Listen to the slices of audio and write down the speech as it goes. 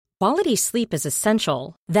Quality sleep is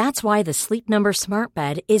essential. That's why the Sleep Number Smart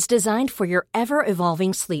Bed is designed for your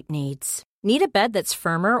ever-evolving sleep needs. Need a bed that's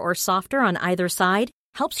firmer or softer on either side?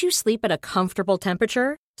 Helps you sleep at a comfortable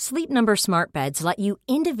temperature? Sleep Number Smart Beds let you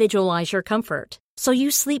individualize your comfort, so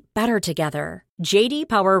you sleep better together. J.D.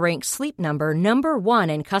 Power ranks Sleep Number number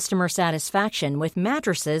one in customer satisfaction with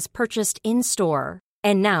mattresses purchased in-store.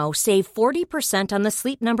 And now, save 40% on the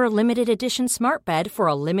Sleep Number Limited Edition Smart Bed for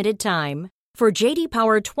a limited time. For J.D.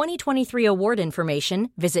 Power 2023 award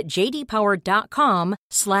information, visit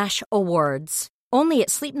jdpower.com/awards. Only at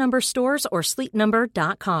Sleep Number stores or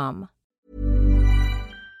sleepnumber.com.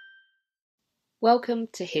 Welcome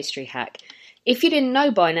to History Hack. If you didn't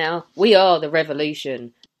know by now, we are the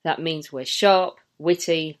revolution. That means we're sharp,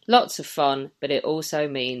 witty, lots of fun, but it also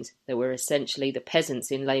means that we're essentially the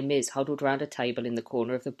peasants in Les Mis huddled round a table in the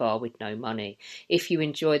corner of the bar with no money. If you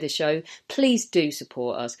enjoy the show, please do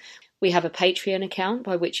support us. We have a Patreon account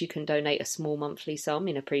by which you can donate a small monthly sum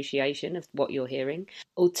in appreciation of what you're hearing.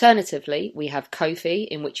 Alternatively, we have Ko-fi,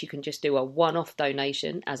 in which you can just do a one-off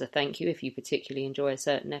donation as a thank you if you particularly enjoy a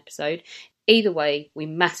certain episode. Either way, we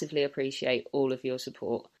massively appreciate all of your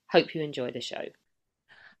support. Hope you enjoy the show.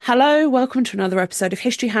 Hello, welcome to another episode of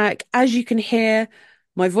History Hack. As you can hear,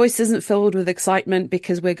 my voice isn't filled with excitement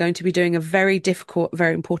because we're going to be doing a very difficult,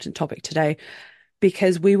 very important topic today,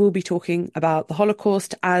 because we will be talking about the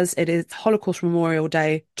Holocaust, as it is Holocaust Memorial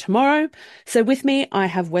Day tomorrow. So with me, I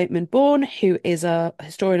have Waitman Bourne, who is a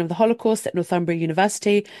historian of the Holocaust at Northumbria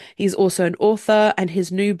University. He's also an author, and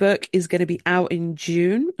his new book is going to be out in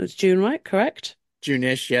June. It's June, right? Correct?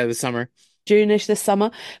 June-ish, yeah, this summer. June-ish this summer,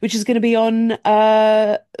 which is going to be on,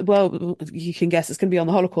 well, you can guess it's going to be on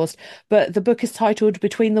the Holocaust, but the book is titled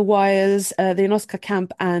Between the Wires, the Ionoska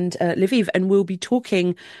Camp and Lviv, and we'll be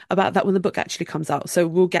talking about that when the book actually comes out, so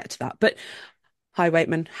we'll get to that. But hi,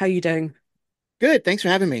 Waitman, how are you doing? Good, thanks for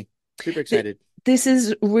having me. Super excited. This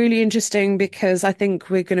is really interesting because I think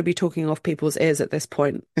we're going to be talking off people's ears at this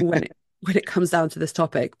point when it comes down to this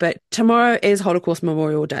topic. But tomorrow is Holocaust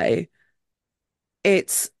Memorial Day.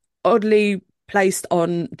 It's oddly placed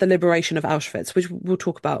on the liberation of Auschwitz, which we'll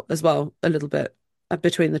talk about as well a little bit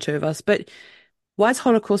between the two of us. But why is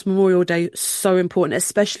Holocaust Memorial Day so important,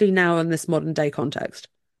 especially now in this modern day context?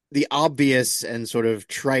 The obvious and sort of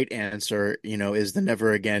trite answer, is the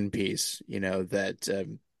never again piece,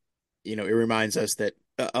 that, it reminds us that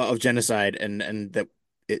of genocide and that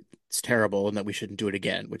it's terrible and that we shouldn't do it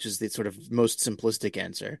again, which is the sort of most simplistic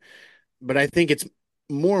answer. But I think it's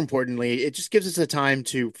more importantly, it just gives us a time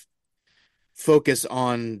to focus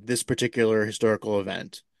on this particular historical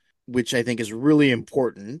event, which I think is really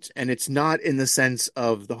important. And it's not in the sense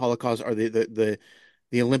of the Holocaust or the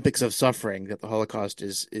Olympics of suffering, that the Holocaust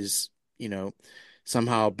is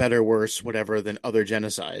somehow better, worse, whatever, than other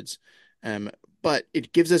genocides. But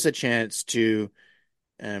it gives us a chance to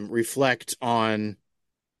reflect on,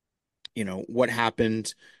 what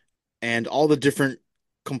happened and all the different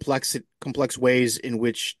complex ways in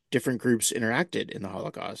which different groups interacted in the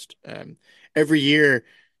Holocaust. Every year,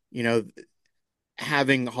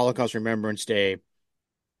 having Holocaust Remembrance Day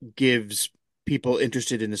gives people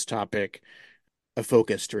interested in this topic a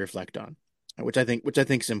focus to reflect on, which I think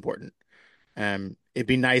is important. It'd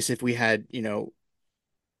be nice if we had,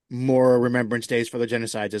 more Remembrance Days for the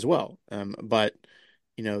genocides as well. But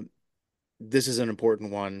this is an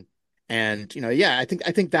important one, and I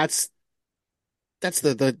think that's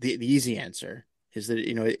the easy answer, is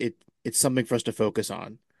that it's something for us to focus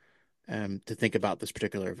on, to think about this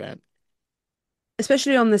particular event,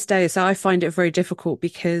 especially on this day. So I find it very difficult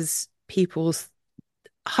because people's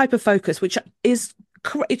hyper focus, which is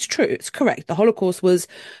it's true, it's correct, the Holocaust was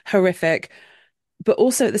horrific, but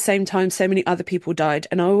also at the same time so many other people died,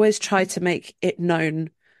 and I always try to make it known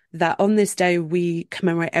that on this day we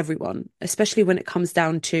commemorate everyone, especially when it comes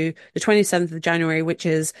down to the 27th of January, which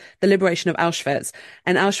is the liberation of Auschwitz.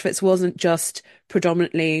 And Auschwitz wasn't just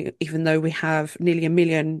predominantly, even though we have nearly 1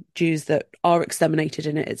 million Jews that are exterminated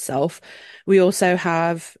in it itself, we also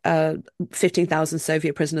have 15,000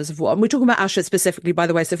 Soviet prisoners of war. And we're talking about Auschwitz specifically, by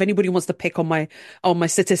the way, so if anybody wants to pick on my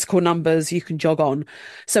statistical numbers, you can jog on.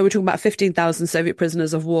 So we're talking about 15,000 Soviet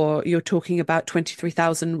prisoners of war. You're talking about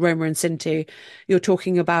 23,000 Roma and Sinti. You're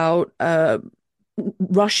talking about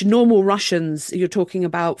normal Russians. You're talking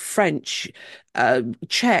about French,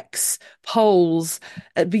 Czechs, Poles.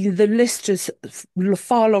 The list is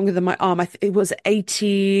far longer than my arm. It was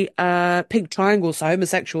 80 pink triangles, so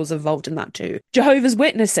homosexuals involved in that too. Jehovah's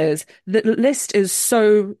Witnesses. The list is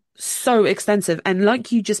so extensive. And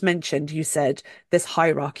like you just mentioned, you said this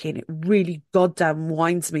hierarchy, and it really goddamn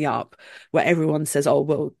winds me up, where everyone says, oh,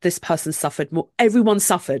 well, this person suffered more. Everyone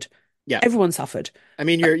suffered. Yeah. Everyone suffered. I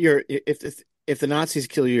mean, Uh, you're if the Nazis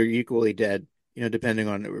kill you, you're equally dead, depending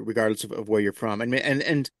on regardless of where you're from. I mean,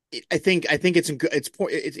 and I think it's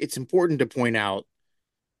important to point out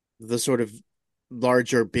the sort of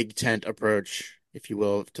larger big tent approach, if you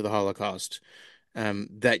will, to the Holocaust,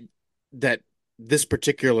 that this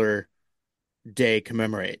particular day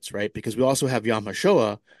commemorates, right? Because we also have Yom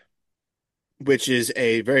HaShoah, which is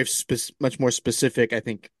a very much more specific, I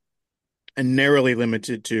think, and narrowly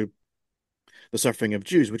limited to the suffering of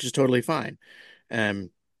Jews, which is totally fine.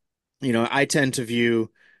 Um, I tend to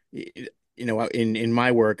view, in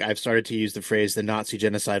my work, I've started to use the phrase the Nazi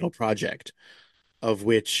genocidal project, of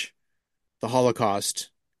which the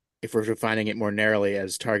Holocaust, if we're defining it more narrowly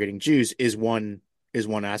as targeting Jews, is one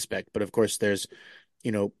aspect. But of course, there's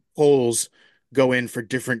Poles go in for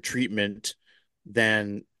different treatment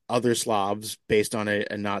than other Slavs based on a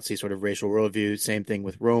Nazi sort of racial worldview. Same thing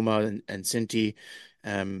with Roma and Sinti,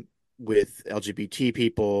 um, with LGBT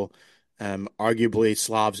people, arguably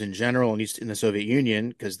Slavs in general, at least in the Soviet Union,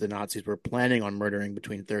 because the Nazis were planning on murdering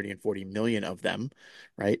between 30 and 40 million of them,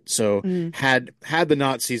 right? So mm, had the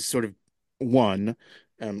Nazis sort of won,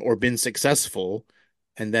 or been successful,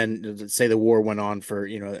 and then say the war went on for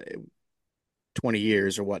 20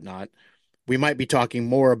 years or whatnot, we might be talking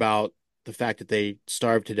more about the fact that they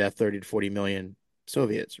starved to death 30 to 40 million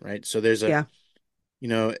Soviets, right? So there's a, yeah. you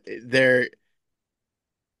know, there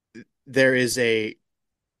there is a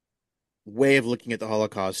way of looking at the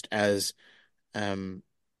Holocaust as um,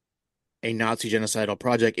 a Nazi genocidal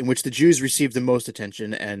project in which the Jews received the most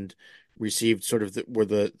attention and received sort of were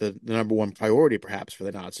the number one priority perhaps for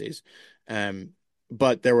the Nazis. Um,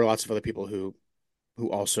 but there were lots of other people who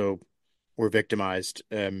also were victimized,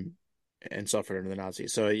 and suffered under the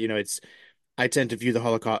Nazis. So, I tend to view the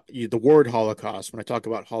Holocaust, the word Holocaust, when I talk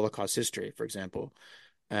about Holocaust history, for example,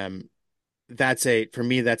 um, for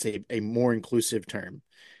me, that's a more inclusive term.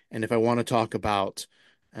 And if I want to talk about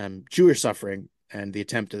Jewish suffering and the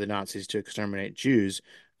attempt of the Nazis to exterminate Jews,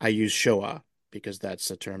 I use Shoah because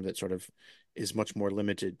that's a term that sort of is much more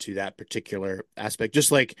limited to that particular aspect.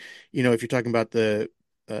 Just like, if you're talking about the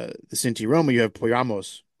Sinti Roma, you have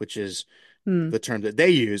Poyamos, which is Mm. the term that they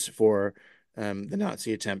use for the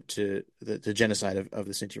Nazi attempt to the genocide of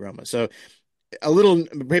the Sinti Roma. So a little,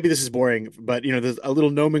 maybe this is boring, but a little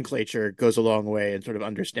nomenclature goes a long way in sort of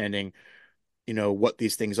understanding what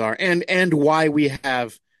these things are, and why we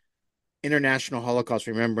have International Holocaust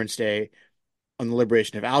Remembrance Day on the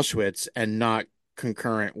liberation of Auschwitz and not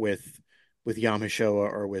concurrent with Yom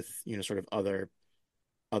HaShoah or with sort of other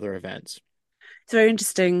events. It's very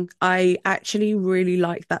interesting. I actually really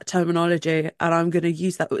like that terminology, and I'm going to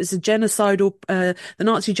use that. It's a genocidal, the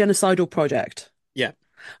Nazi genocidal project. Yeah.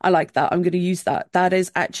 I like that. I'm going to use that. That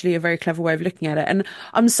is actually a very clever way of looking at it. And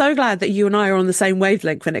I'm so glad that you and I are on the same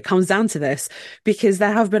wavelength when it comes down to this, because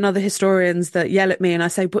there have been other historians that yell at me and I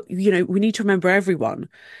say, but, we need to remember everyone.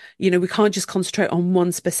 We can't just concentrate on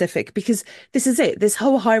one specific, because this is it. This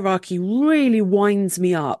whole hierarchy really winds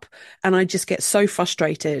me up. And I just get so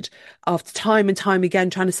frustrated after time and time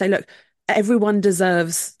again trying to say, look, everyone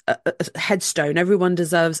deserves a headstone. Everyone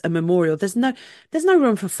deserves a memorial. There's no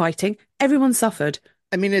room for fighting. Everyone suffered.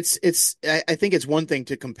 I mean, I think it's one thing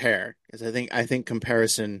to compare, because I think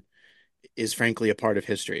comparison is frankly a part of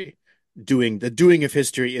history. The doing of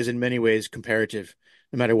history is in many ways comparative,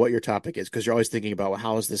 no matter what your topic is, because you're always thinking about, well,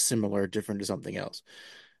 how is this similar or different to something else?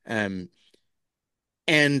 Um,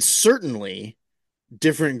 and certainly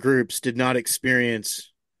different groups did not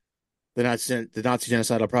experience the Nazi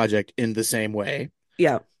genocidal project in the same way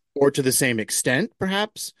Yeah. or to the same extent,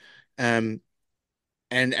 perhaps. Um,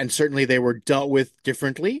 and certainly they were dealt with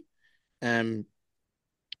differently. Um,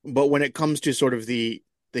 but when it comes to sort of the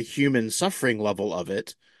human suffering level of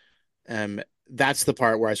it, that's the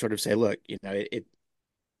part where I sort of say, look,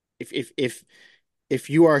 if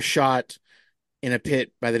you are shot in a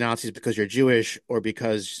pit by the Nazis because you're Jewish or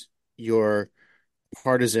because you're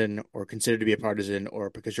partisan or considered to be a partisan or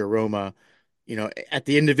because you're Roma, at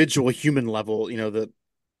the individual human level,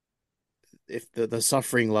 if the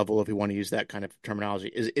suffering level, if we want to use that kind of terminology,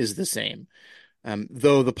 is the same.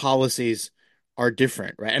 Though the policies are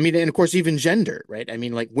different, right? I mean, and of course, even gender, right? I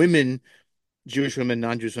mean, like women, Jewish women,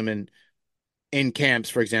 non-Jewish women in camps,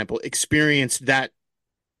 for example, experienced that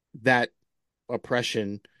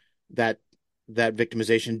oppression, that that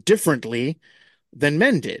victimization differently than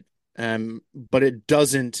men did. But it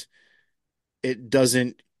doesn't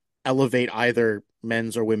elevate either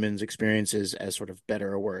men's or women's experiences as sort of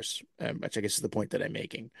better or worse, which I guess is the point that I'm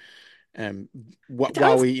making. Um, Out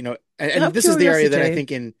while of, we, out and of this is the area that I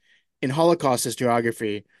curiosity, think in Holocaust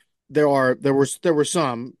historiography there were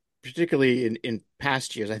some particularly in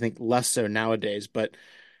past years, I think less so nowadays, but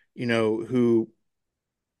who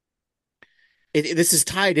this is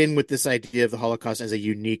tied in with this idea of the Holocaust as a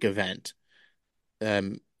unique event,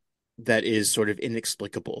 um, that is sort of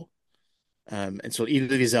inexplicable. And so Elie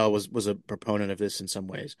Wiesel was a proponent of this in some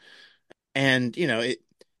ways. And,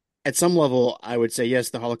 at some level, I would say,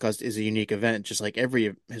 yes, the Holocaust is a unique event, just like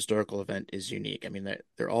every historical event is unique. I mean,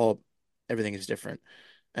 they're all, everything is different.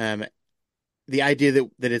 Um, the idea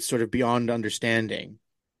that it's sort of beyond understanding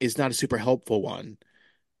is not a super helpful one,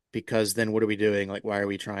 because then what are we doing? Like, why are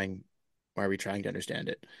we trying to understand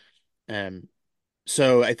it? Um,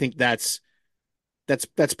 so I think that's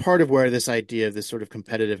part of where this idea of this sort of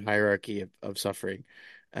competitive hierarchy of suffering,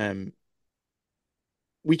 um,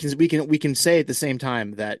 we can say at the same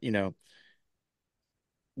time that,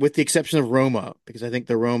 with the exception of Roma, because I think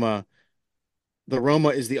the Roma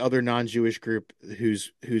is the other non-Jewish group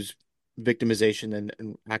whose victimization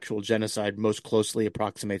and actual genocide most closely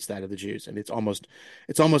approximates that of the Jews, and it's almost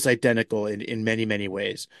identical in many many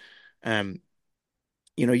ways. Um,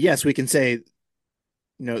 yes, we can say,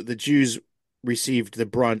 the Jews received the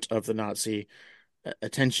brunt of the Nazi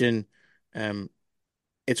attention. Um,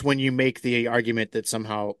 it's when you make the argument that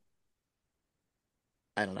somehow,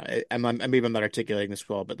 I don't know, maybe I'm not articulating this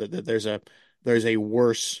well, but that there's a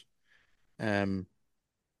worse, um,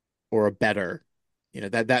 or a better,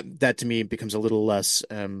 that to me becomes a little less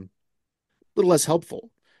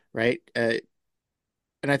helpful, right? And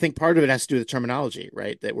I think part of it has to do with terminology,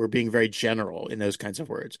 right? That we're being very general in those kinds of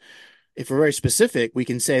words. If we're very specific, we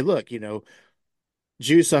can say, look,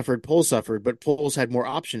 Jews suffered, Poles suffered, but Poles had more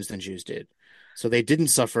options than Jews did. So they didn't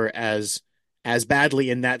suffer as badly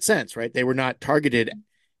in that sense, right? They were not targeted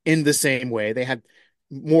in the same way. They had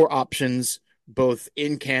more options both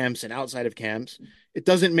in camps and outside of camps. It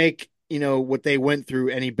doesn't make, what they went through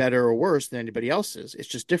any better or worse than anybody else's. It's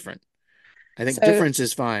just different. I think So difference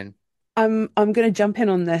is fine. I'm going to jump in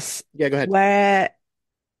on this Yeah, go ahead. where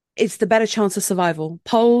it's the better chance of survival.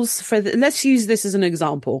 Let's use this as an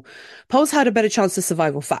example. Poles had a better chance of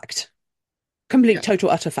survival, fact. Complete, Yeah. total,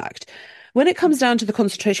 utter fact. When it comes down to the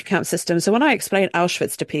concentration camp system, so when I explain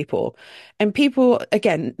Auschwitz to people, and people,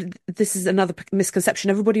 again, this is another misconception.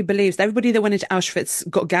 Everybody that went into Auschwitz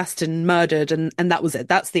got gassed and murdered, and that was it.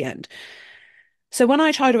 That's the end. So when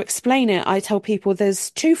I try to explain it, I tell people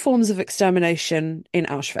there's two forms of extermination in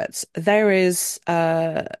Auschwitz. There is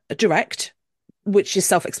direct, which is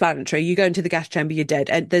self-explanatory. You go into the gas chamber, you're dead,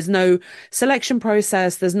 and there's no selection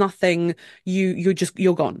process. There's nothing.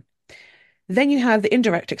 You're gone. Then you have the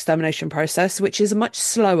indirect extermination process, which is much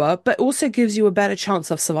slower, but also gives you a better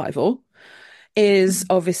chance of survival, is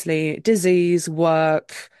obviously disease,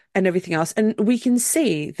 work, and everything else. And we can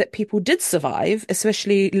see that people did survive,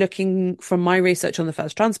 especially looking from my research on the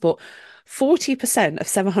first transport. 40% of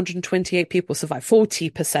 728 people survived.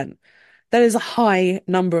 40%. That is a high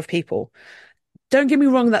number of people. Don't get me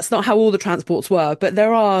wrong, that's not how all the transports were, but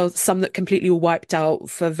there are some that completely were wiped out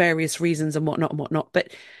for various reasons and whatnot and whatnot.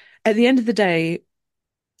 But at the end of the day,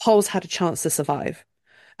 Poles had a chance to survive.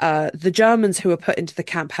 The Germans who were put into the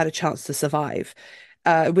camp had a chance to survive.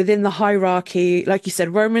 Within the hierarchy, like you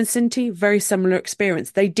said, Roma and Sinti, very similar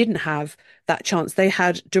experience. They didn't have that chance. They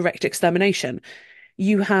had direct extermination.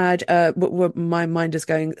 You had, what my mind is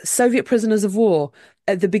going, Soviet prisoners of war.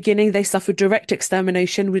 At the beginning, they suffered direct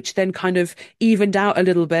extermination, which then kind of evened out a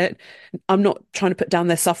little bit. I'm not trying to put down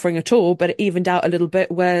their suffering at all, but it evened out a little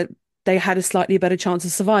bit where they had a slightly better chance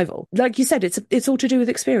of survival. Like you said, it's all to do with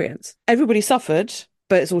experience. Everybody suffered,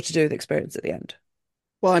 but it's all to do with experience at the end.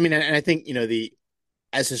 Well, I mean, and I think, the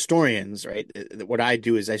as historians, right, what I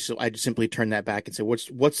do is I simply turn that back and say,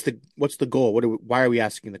 what's the goal? Why are we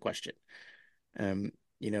asking the question? Um,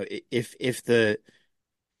 if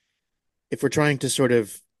we're trying to sort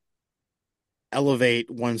of elevate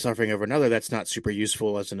one suffering over another, that's not super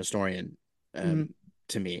useful as an historian, Mm.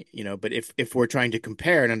 to me, But if we're trying to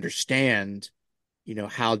compare and understand,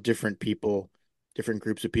 how different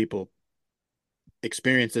groups of people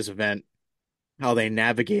experienced this event, how they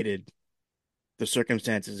navigated the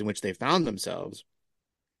circumstances in which they found themselves,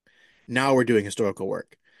 now we're doing historical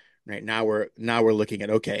work, right? Now we're looking at,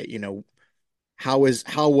 okay, how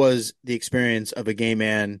was the experience of a gay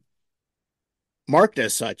man marked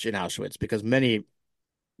as such in Auschwitz? Because many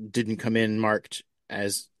didn't come in marked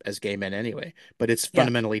as gay men anyway. But it's Yeah.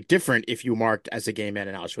 fundamentally different if you marked as a gay man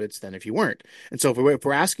in Auschwitz than if you weren't. And so if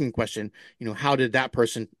we're asking a question, how did that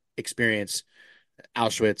person experience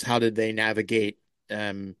Auschwitz? How did they navigate,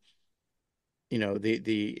 the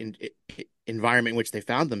environment in which they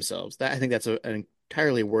found themselves? That I think that's an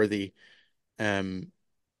entirely worthy, um,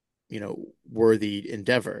 worthy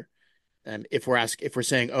endeavor. If we're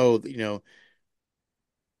saying, oh, the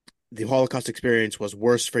Holocaust experience was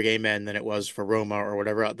worse for gay men than it was for Roma or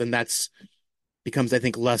whatever, then that's becomes, I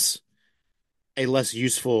think, a less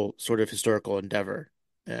useful sort of historical endeavor,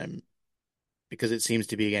 um, because it seems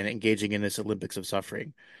to be again engaging in this Olympics of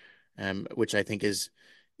suffering, which I think is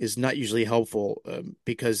not usually helpful,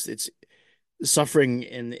 because it's suffering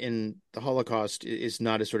in the Holocaust is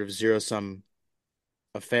not a sort of zero sum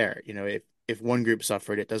affair. If one group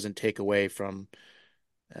suffered, it doesn't take away from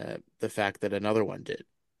the fact that another one did.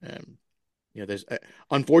 Um, there's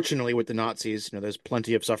unfortunately with the Nazis, there's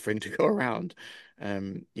plenty of suffering to go around,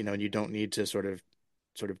 and you don't need to sort of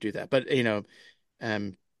do that. But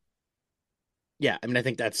um, yeah, I mean, I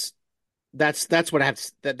think that's what I have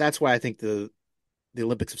that's why I think the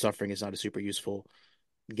Olympics of suffering is not a super useful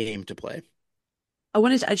game to play. I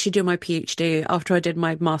wanted to actually do my PhD after I did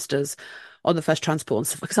my master's on the first transport and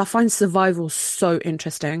stuff because I find survival so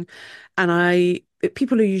interesting. And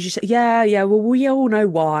people who usually say, yeah, yeah, well, we all know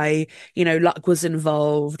why, luck was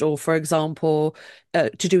involved, or for example, to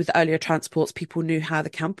do with the earlier transports, people knew how the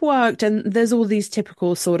camp worked. And there's all these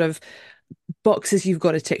typical sort of boxes you've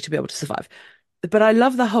got to tick to be able to survive. But I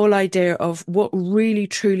love the whole idea of what really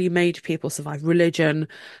truly made people survive religion.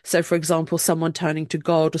 So, for example, someone turning to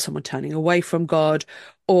God or someone turning away from God,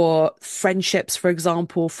 or friendships, for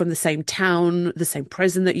example, from the same town, the same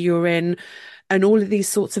prison that you're in, and all of these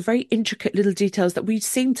sorts of very intricate little details that we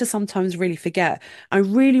seem to sometimes really forget. I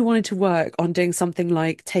really wanted to work on doing something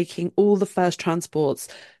like taking all the first transports,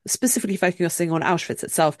 specifically focusing on Auschwitz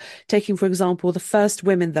itself, taking, for example, the first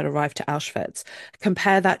women that arrived to Auschwitz,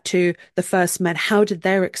 compare that to the first men. How did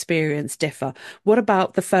their experience differ? What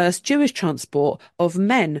about the first Jewish transport of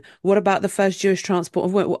men? What about the first Jewish transport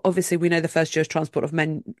of women? Well, obviously, we know the first Jewish transport of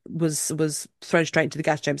men was thrown straight into the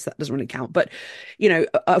gas chamber, so that doesn't really count. But,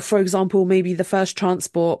 for example, maybe the first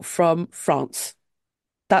transport from France.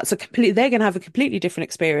 They're going to have a completely different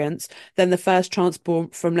experience than the first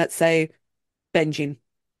transport from, let's say, Benjin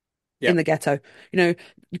Yeah. in the ghetto. You know,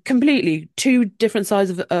 completely two different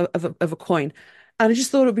sides of a coin. And I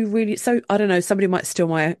just thought it'd be really so. I don't know. Somebody might steal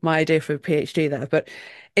my idea for a PhD there, but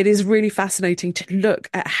it is really fascinating to look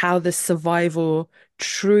at how this survival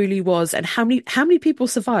truly was and how many people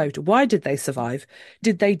survived. Why did they survive?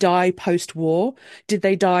 Did they die post-war? Did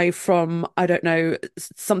they die from, I don't know,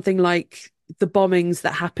 something like the bombings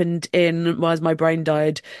that happened in, well, as my brain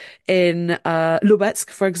died, in Lubetsk,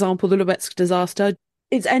 for example, the Lubetsk disaster?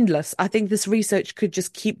 It's endless. I think this research could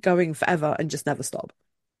just keep going forever and just never stop.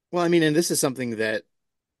 Well, I mean, and this is something that,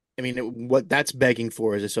 I mean, what that's begging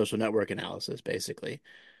for is a social network analysis, basically,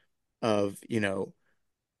 of,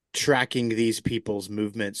 tracking these people's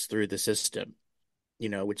movements through the system,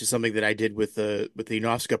 which is something that I did with the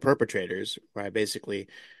Unovska perpetrators, where I basically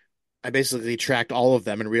tracked all of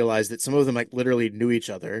them and realized that some of them like literally knew each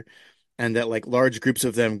other, and that like large groups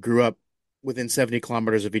of them grew up within 70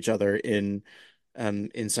 kilometers of each other in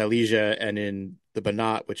Silesia and in the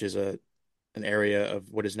Banat, which is an area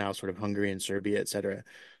of what is now sort of Hungary and Serbia, etc.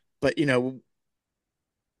 But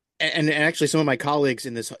and actually some of my colleagues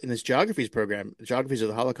in this geographies program, geographies of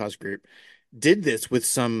the Holocaust group, did this with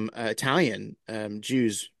some Italian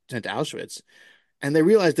Jews sent to Auschwitz, and they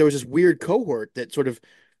realized there was this weird cohort that sort of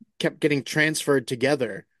kept getting transferred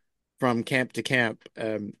together from camp to camp,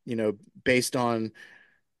 based on,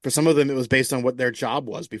 for some of them, it was based on what their job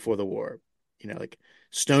was before the war. Like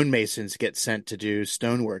stonemasons get sent to do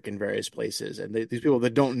stonework in various places, and these people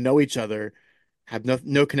that don't know each other have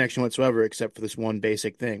no connection whatsoever except for this one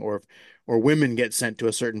basic thing. Or women get sent to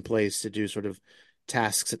a certain place to do sort of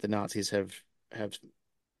tasks that the Nazis have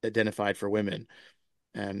identified for women.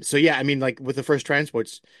 So yeah, I mean, like with the first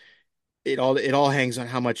transports, it all hangs on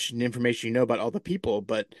how much information you know about all the people,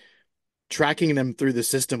 but tracking them through the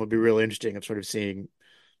system would be really interesting of sort of seeing,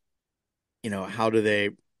 how do they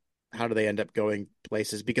end up going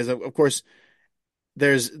places, because of course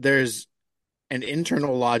there's an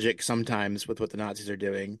internal logic sometimes with what the Nazis are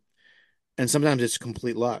doing, and sometimes it's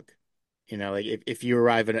complete luck. Like if you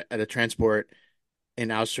arrive at a transport in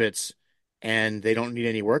Auschwitz and they don't need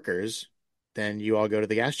any workers, then you all go to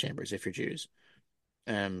the gas chambers if you're Jews.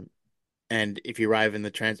 Um, and if you arrive in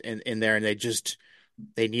there and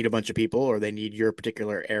they need a bunch of people, or they need your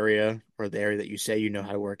particular area or the area that you say you know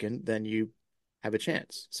how to work in, then you have a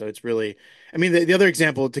chance. So it's really, I mean, the other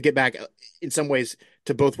example, to get back in some ways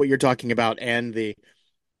to both what you're talking about and the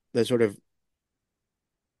sort of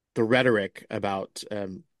the rhetoric about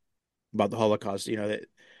the Holocaust, that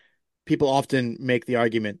people often make the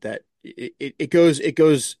argument that it goes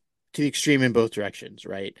to the extreme in both directions,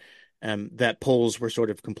 right? That Poles were sort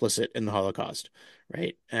of complicit in the Holocaust,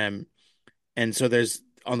 right? And so there's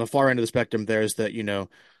on the far end of the spectrum, there's the,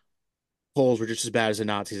 Poles were just as bad as the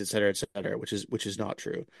Nazis, et cetera, which is not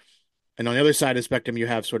true. And on the other side of the spectrum, you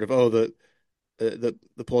have sort of, the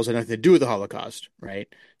Poles had nothing to do with the Holocaust, right?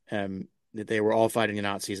 That they were all fighting the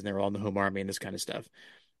Nazis and they were all in the Home Army and this kind of stuff.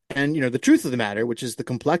 And the truth of the matter, which is the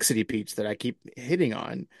complexity piece that I keep hitting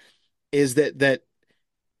on, is that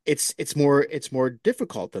it's more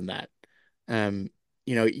difficult than that.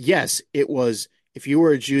 Yes, it was, if you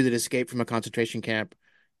were a Jew that escaped from a concentration camp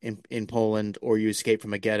in Poland, or you escaped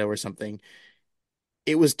from a ghetto or something,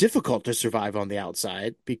 it was difficult to survive on the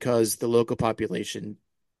outside because the local population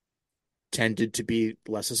tended to be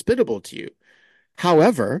less hospitable to you.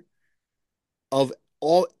 However, of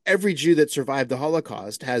every Jew that survived the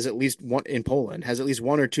Holocaust has at least one in Poland has at least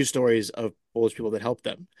one or two stories of Polish people that helped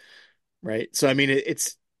them, right? So I mean,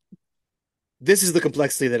 it's this is the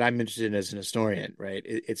complexity that I'm interested in as an historian, right?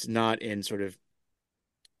 It's not in sort of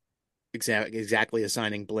exactly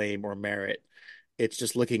assigning blame or merit. It's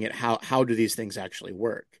just looking at how do these things actually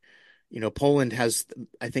work. Poland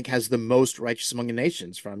I think, has the most righteous among the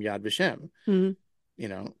nations from Yad Vashem. Mhm. You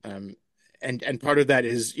know, and part of that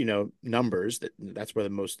is numbers, that's where the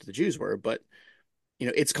most of the Jews were, but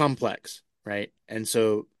it's complex, right? And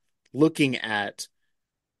so looking at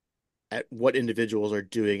what individuals are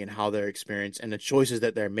doing and how they're experienced and the choices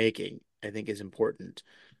that they're making, I think is important,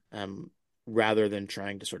 rather than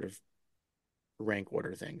trying to sort of rank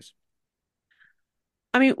order things.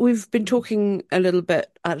 I mean, we've been talking a little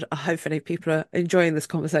bit, and hopefully people are enjoying this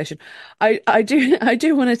conversation. I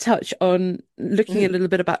do want to touch on looking a Mm, little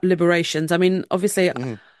bit about liberations. I mean, obviously,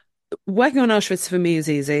 mm. working on Auschwitz for me is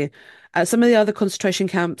easy. Some of the other concentration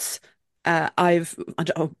camps, I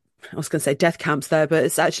don't, oh, I was going to say death camps there, but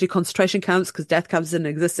it's actually concentration camps because death camps didn't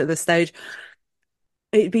exist at this stage.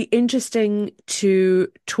 It'd be interesting to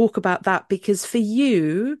talk about that because for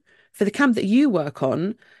you, for the camp that you work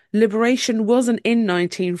on, liberation wasn't in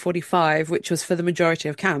 1945, which was for the majority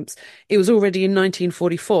of camps. It was already in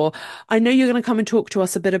 1944. I know you're going to come and talk to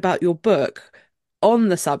us a bit about your book on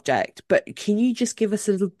the subject, but can you just give us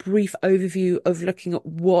a little brief overview of looking at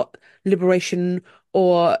what liberation,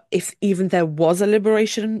 or if even there was a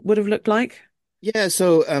liberation, would have looked like? Yeah,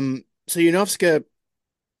 so Yunovska,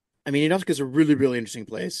 I mean, Yunovska is a really, really interesting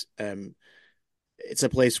place. It's a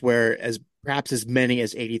place where perhaps as many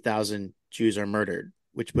as 80,000 Jews are murdered,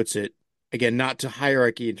 which puts it, again, not to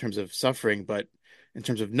hierarchy in terms of suffering, but in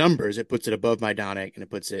terms of numbers, it puts it above Majdanek, and it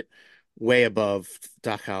puts it way above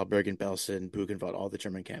Dachau, Bergen-Belsen, Buchenwald, all the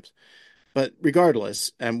German camps. But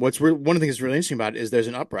regardless, one of the things that's really interesting about it is there's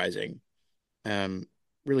an uprising, um,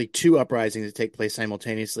 really two uprisings that take place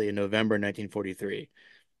simultaneously in November 1943,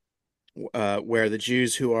 where the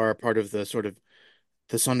Jews who are part of the sort of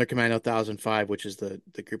the Sonderkommando 1005, which is the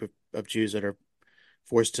group of Jews that are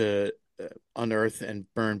forced to unearth and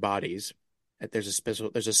burn bodies. There's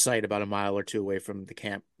a site about a mile or two away from the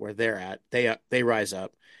camp where they're at. They rise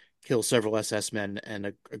up, kill several SS men,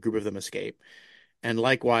 and a group of them escape. And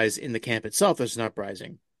likewise, in the camp itself, there's an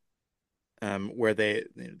uprising, where they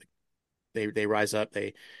rise up,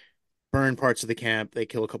 they burn parts of the camp, they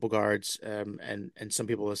kill a couple guards, and some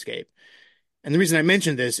people escape. And the reason I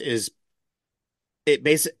mention this is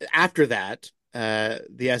after that,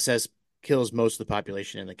 the SS kills most of the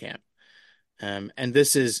population in the camp. And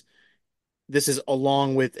this is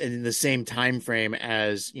along with and in the same time frame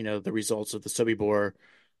as the results of the Sobibor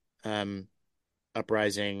um,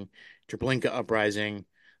 uprising, Treblinka uprising,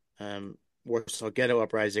 Warsaw Ghetto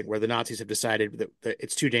uprising, where the Nazis have decided that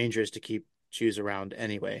it's too dangerous to keep Jews around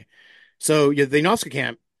anyway. So yeah, the Novska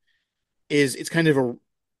camp it's kind of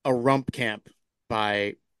a rump camp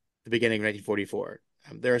by the beginning of 1944.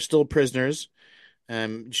 There are still prisoners.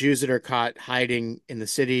 Jews that are caught hiding in the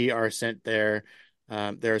city are sent there.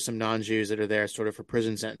 There are some non-Jews that are there sort of for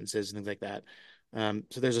prison sentences and things like that.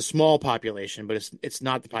 So there's a small population, but it's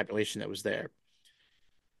not the population that was there.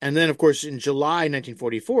 And then, of course, in July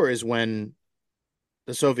 1944 is when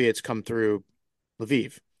the Soviets come through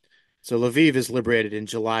Lviv. So Lviv is liberated in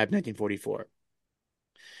July of 1944.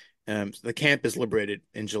 So the camp is liberated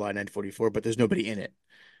in July 1944, but there's nobody in it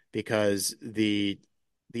because the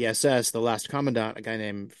SS, the last commandant, a guy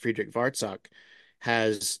named Friedrich Wartzak,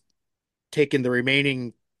 has taken the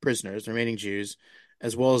remaining prisoners, the remaining Jews,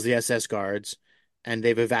 as well as the SS guards, and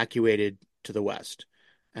they've evacuated to the west.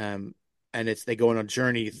 And they go on a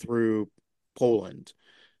journey through Poland,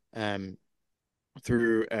 um,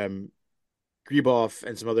 through Gribov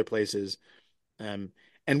and some other places. And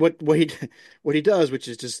what he does, which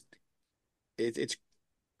is just it's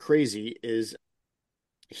crazy, is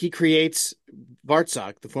he creates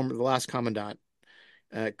Wartzak, the last commandant,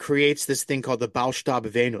 creates this thing called the Baustab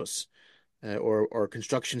Venus, or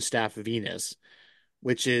Construction Staff Venus,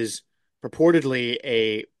 which is purportedly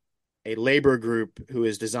a labor group who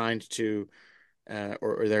is designed to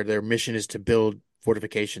or their mission is to build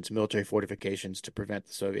fortifications, military fortifications to prevent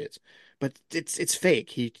the Soviets. But it's fake.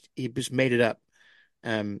 He just made it up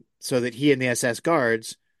so that he and the SS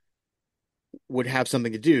guards would have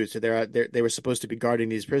something to do. So they were supposed to be guarding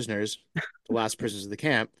these prisoners, the last prisoners of the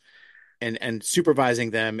camp, and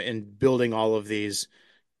supervising them in building all of these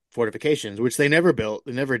fortifications, which they never built.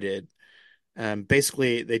 They never did.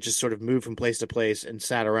 Basically, they just sort of moved from place to place and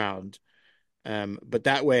sat around. But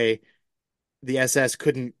that way, the SS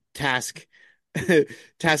couldn't task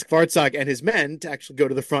Farzak and his men to actually go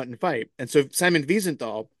to the front and fight. And so Simon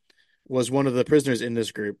Wiesenthal was one of the prisoners in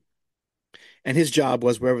this group. And his job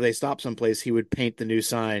was wherever they stopped someplace, he would paint the new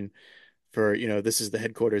sign for, this is the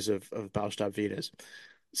headquarters of Ballstab Venus.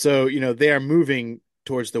 So, they are moving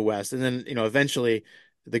towards the west. And then, eventually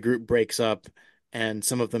the group breaks up and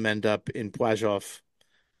some of them end up in Płaszów.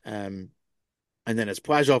 And then as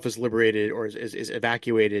Płaszów is liberated or is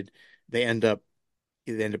evacuated, they end up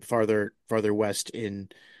farther west in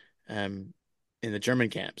the German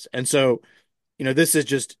camps. And so, this is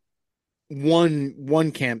just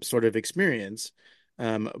one camp sort of experience.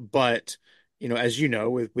 But as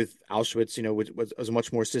with Auschwitz, was a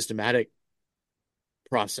much more systematic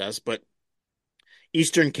process. But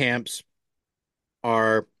Eastern camps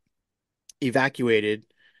are evacuated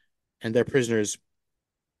and their prisoners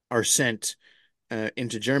are sent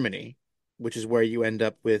into Germany, which is where you end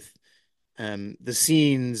up with the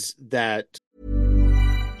scenes that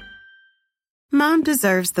Mom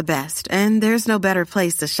deserves the best, and there's no better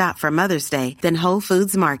place to shop for Mother's Day than Whole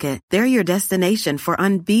Foods Market. They're your destination for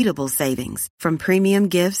unbeatable savings, from premium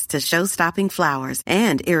gifts to show-stopping flowers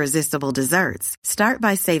and irresistible desserts. Start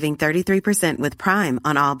by saving 33% with Prime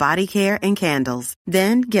on all body care and candles.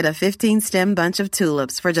 Then get a 15-stem bunch of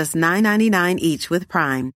tulips for just $9.99 each with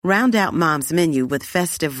Prime. Round out Mom's menu with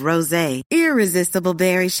festive rosé, irresistible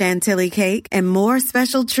berry chantilly cake, and more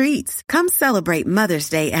special treats. Come celebrate Mother's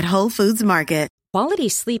Day at Whole Foods Market. Quality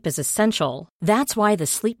sleep is essential. That's why the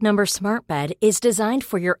Sleep Number Smart Bed is designed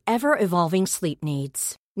for your ever-evolving sleep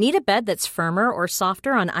needs. Need a bed that's firmer or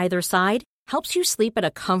softer on either side? Helps you sleep at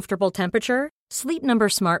a comfortable temperature? Sleep Number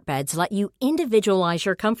Smart Beds let you individualize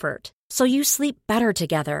your comfort, so you sleep better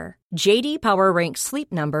together. J.D. Power ranks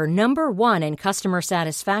Sleep Number number 1 in customer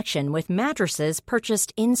satisfaction with mattresses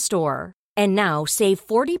purchased in-store. And now, save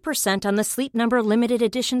 40% on the Sleep Number Limited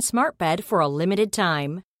Edition Smart Bed for a limited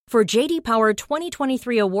time. For JD Power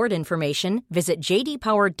 2023 award information, visit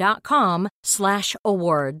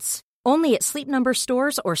jdpower.com/awards. Only at Sleep Number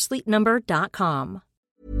stores or sleepnumber.com.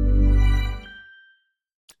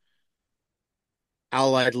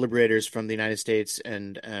 Allied liberators from the United States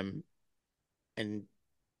and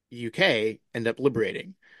UK end up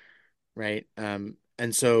liberating, right? And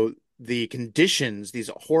so the conditions,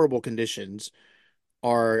 these horrible conditions,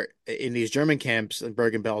 are in these German camps in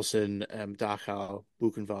Bergen-Belsen, Dachau,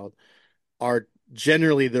 Buchenwald, are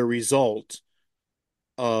generally the result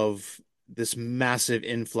of this massive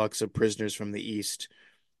influx of prisoners from the East,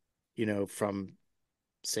 from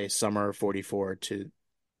say summer 44 to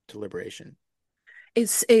liberation.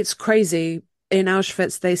 It's crazy. In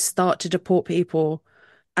Auschwitz, they start to deport people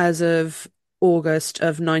as of August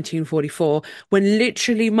of 1944, when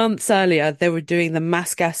literally months earlier they were doing the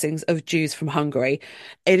mass gassings of Jews from Hungary.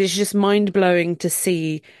 It is just mind-blowing to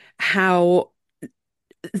see how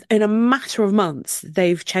in a matter of months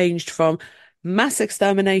they've changed from mass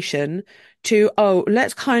extermination to,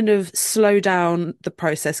 let's kind of slow down the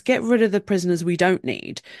process, get rid of the prisoners we don't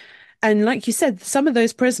need. And like you said, some of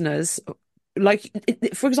those prisoners, like,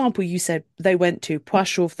 for example, you said they went to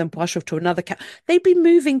Płaszów, then Płaszów to another camp. They'd be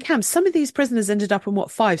moving camps. Some of these prisoners ended up in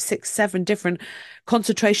 5, 6, 7 different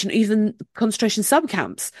concentration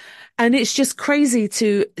subcamps. And it's just crazy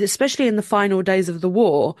to, especially in the final days of the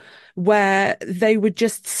war, where they would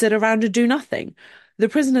just sit around and do nothing. The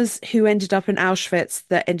prisoners who ended up in Auschwitz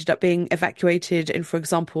that ended up being evacuated in, for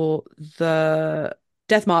example, the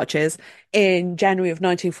death marches in January of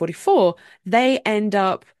 1944, they end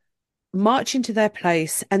up marching to their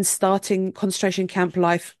place and starting concentration camp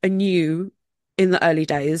life anew in the early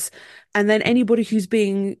days. And then anybody who's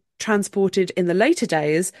being transported in the later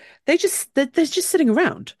days, they're just sitting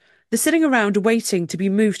around. They're sitting around waiting to be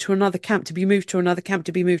moved to another camp, to be moved to another camp,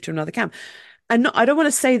 to be moved to another camp. And I don't want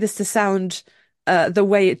to say this to sound the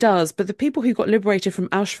way it does, but the people who got liberated from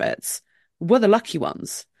Auschwitz were the lucky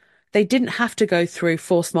ones. They didn't have to go through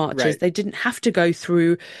forced marches. Right. They didn't have to go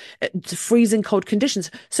through freezing cold conditions.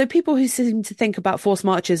 So people who seem to think about forced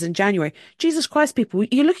marches in January, Jesus Christ, people,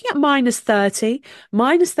 you're looking at minus 30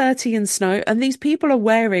 in snow, and these people are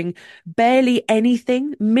wearing barely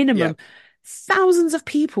anything, Yeah. minimum. Thousands of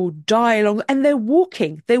people die along, and they're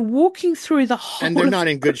walking. They're walking through the And they're whole of not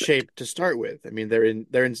in good shape to start with. I mean, they're in,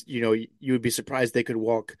 you would be surprised they could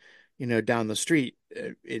walk, down the street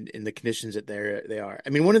in the conditions that they are. I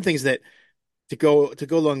mean, one of the things that to go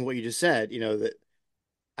along with what you just said, that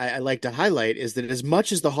I like to highlight is that as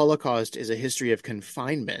much as the Holocaust is a history of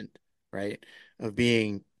confinement, right, of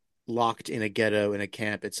being locked in a ghetto, in a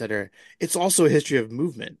camp, etc., it's also a history of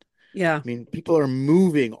movement. yeah, I mean, people are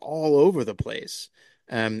moving all over the place,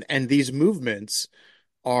 and these movements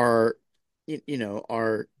are,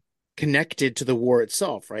 are connected to the war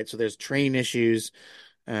itself, right? So there's train issues,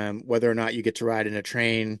 whether or not you get to ride in a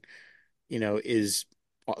train, is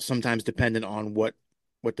sometimes dependent on what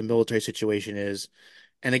the military situation is.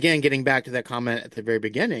 And again, getting back to that comment at the very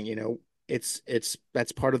beginning, it's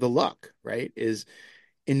that's part of the luck, right? Is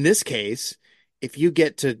in this case, if you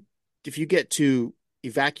get to if you get to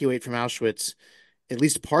evacuate from Auschwitz at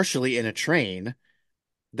least partially in a train,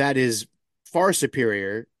 that is far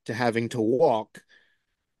superior to having to walk,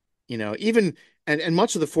 even and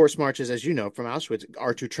much of the forced marches, as you know, from Auschwitz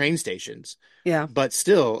are to train stations. yeah. But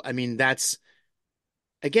still, I mean, that's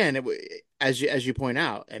again, as you point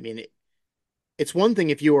out, I mean, it's one thing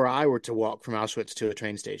if you or I were to walk from Auschwitz to a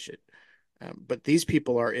train station, but these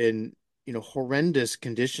people are in horrendous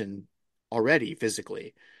condition already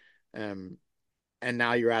physically, um, and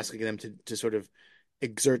now you're asking them to sort of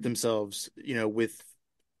exert themselves,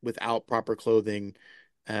 without proper clothing,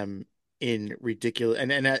 um, in ridiculous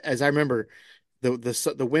and as I remember,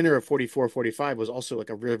 the winter of 44, 45 was also like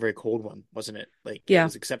a really very cold one, wasn't it? Like it Yeah.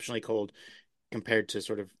 was exceptionally cold compared to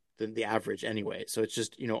sort of the average anyway. So it's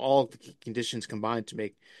just, all the conditions combined to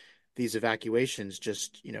make these evacuations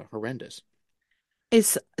just, horrendous.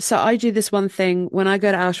 It's so I do this one thing when I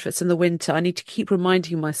go to Auschwitz in the winter. I need to keep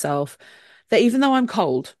reminding myself that even though I'm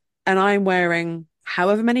cold and I'm wearing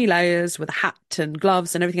however many layers with a hat and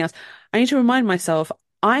gloves and everything else, I need to remind myself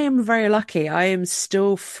I am very lucky. I am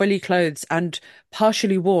still fully clothed and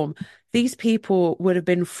partially warm. These people would have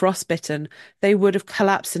been frostbitten. They would have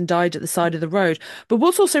collapsed and died at the side of the road. But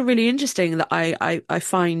what's also really interesting that I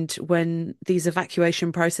find when these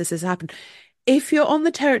evacuation processes happen, if you're on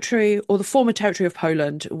the territory or the former territory of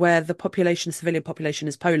Poland, where the population, civilian population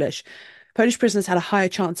is Polish, Polish prisoners had a higher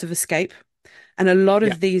chance of escape. And a lot Yeah.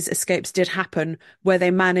 of these escapes did happen where they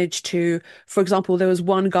managed to, for example, there was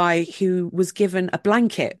one guy who was given a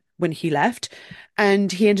blanket when he left,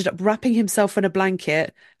 and he ended up wrapping himself in a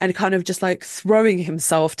blanket and kind of just like throwing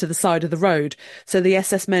himself to the side of the road. So the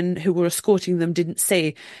SS men who were escorting them didn't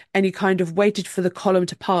see, and he kind of waited for the column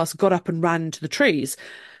to pass, got up and ran to the trees.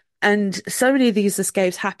 And so many of these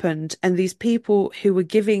escapes happened, and these people who were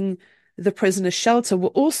giving the prisoners shelter were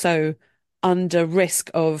also under risk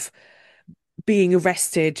of being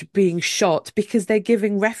arrested, being shot, because they're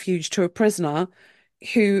giving refuge to a prisoner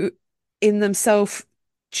who, in themselves,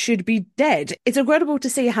 should be dead. It's incredible to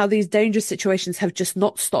see how these dangerous situations have just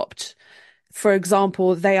not stopped. For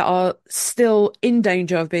example, they are still in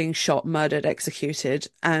danger of being shot, murdered, executed,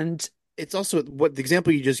 and It's also what the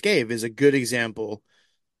example you just gave is a good example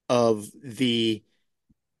of the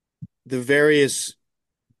various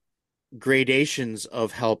gradations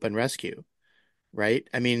of help and rescue, right?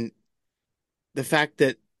 I mean, the fact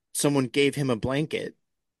that someone gave him a blanket,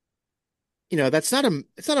 it's not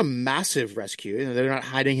a massive rescue. They're not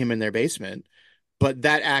hiding him in their basement, but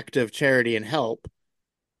that act of charity and help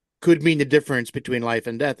could mean the difference between life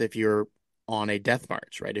and death if you're on a death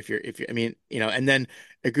march, right? If you're, I mean, and then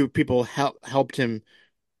a group of people helped him,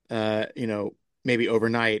 maybe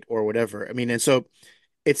overnight or whatever. I mean, and so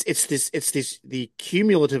it's this the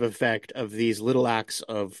cumulative effect of these little acts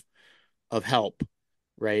of help,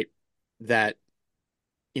 right? That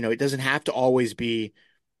it doesn't have to always be,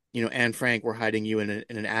 Anne Frank, we're hiding you in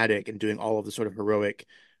an attic and doing all of the sort of heroic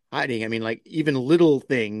hiding. I mean, like even little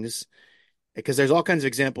things, because there's all kinds of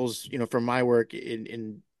examples, from my work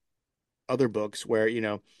in other books where,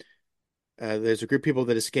 there's a group of people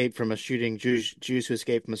that escaped from a shooting, Jews who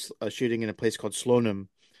escaped from a shooting in a place called Slonim,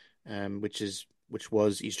 which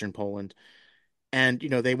was Eastern Poland. And,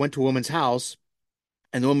 they went to a woman's house,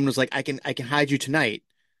 and the woman was like, I can hide you tonight,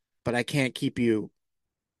 but I can't keep you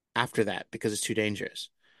after that because it's too dangerous.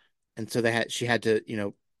 And so she had to,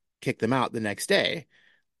 kick them out the next day.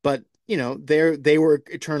 But, they were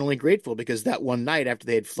eternally grateful because that one night after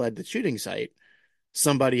they had fled the shooting site,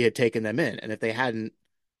 somebody had taken them in. And if they hadn't,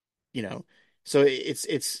 you know, So it's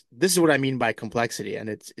this is what I mean by complexity, and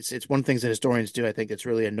it's one of the things that historians do. I think it's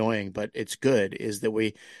really annoying, but it's good. Is that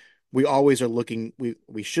we always are looking.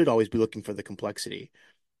 We should always be looking for the complexity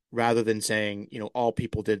rather than saying, all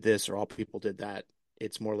people did this or all people did that.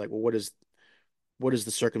 It's more like, well, what are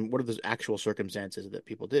the actual circumstances that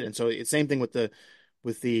people did? And so it's same thing with the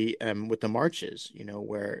marches,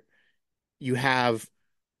 where you have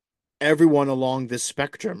everyone along this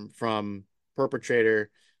spectrum from perpetrator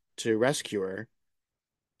to rescuer,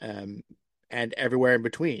 um, and everywhere in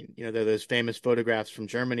between. There are those famous photographs from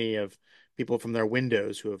Germany of people from their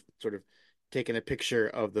windows who have sort of taken a picture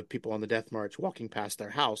of the people on the death march walking past their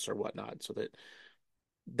house or whatnot, so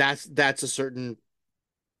that's a certain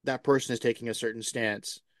that person is taking a certain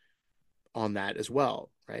stance on that as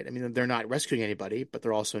well, right? I mean, they're not rescuing anybody, but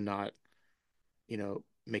they're also not,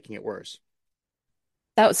 making it worse.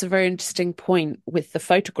 That was a very interesting point with the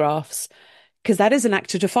photographs, because that is an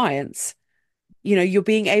act of defiance. You're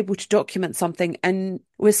being able to document something, and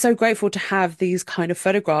we're so grateful to have these kind of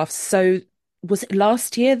photographs. So, was it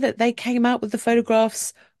last year that they came out with the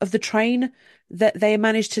photographs of the train that they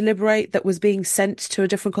managed to liberate that was being sent to a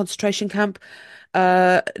different concentration camp?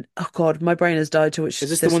 Uh, oh God, my brain has died to which Is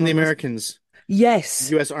this the this one the one was. Americans,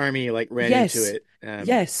 Yes, U.S. Army, like ran into yes, it?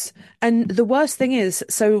 yes. And the worst thing is,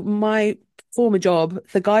 so my former job,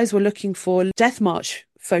 the guys were looking for death march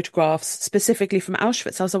photographs specifically from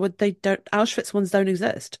Auschwitz. I was like, well, Auschwitz ones don't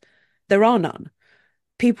exist. There are none.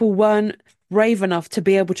 People weren't brave enough to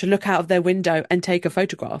be able to look out of their window and take a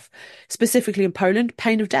photograph. Specifically in Poland,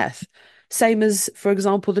 pain of death. Same as, for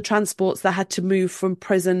example, the transports that had to move from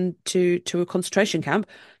prison to a concentration camp.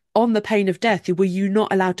 On the pain of death, were you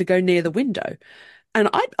not allowed to go near the window? And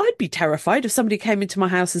I'd be terrified if somebody came into my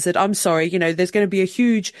house and said, I'm sorry, there's going to be a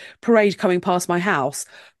huge parade coming past my house,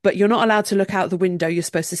 but you're not allowed to look out the window. You're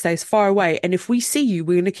supposed to stay as far away. And if we see you,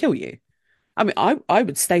 we're going to kill you. I mean, I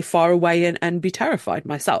would stay far away and be terrified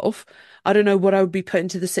myself. I don't know what I would be put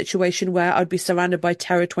into the situation where I'd be surrounded by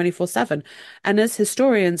terror 24/7. And as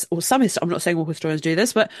historians, or I'm not saying all historians do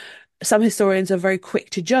this, but some historians are very quick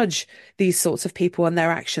to judge these sorts of people and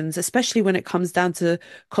their actions, especially when it comes down to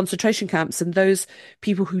concentration camps and those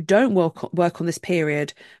people who don't work on this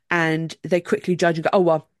period, and they quickly judge and go, oh,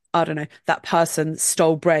 well, I don't know, that person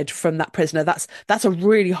stole bread from that prisoner. That's a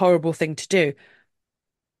really horrible thing to do,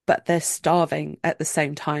 but they're starving at the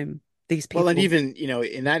same time. These Well, and people. even,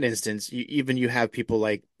 in that instance, you have people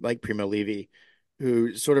like Primo Levi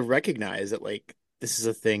who sort of recognize that, like, this is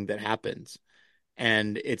a thing that happens,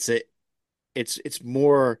 and it's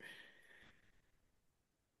more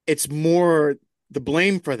it's more the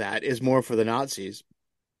blame for that is more for the Nazis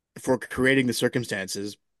for creating the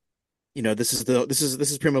circumstances. This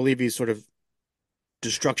is Primo Levi's sort of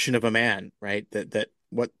destruction of a man, right? That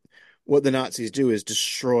what the Nazis do is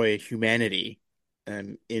destroy humanity,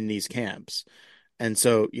 in these camps. And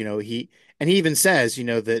so, he even says,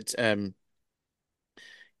 that,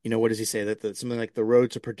 what does he say? That something like the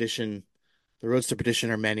roads to perdition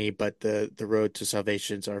are many, but the road to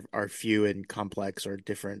salvations are few and complex or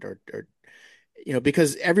different, or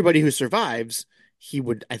because everybody who survives, he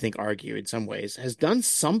would, I think, argue in some ways, has done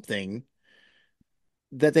something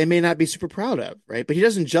that they may not be super proud of, right? But he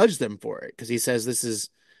doesn't judge them for it because he says this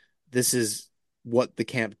is what the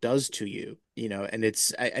camp does to you, and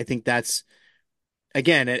I think that's,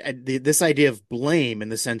 again, this idea of blame in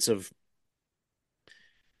the sense of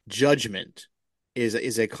judgment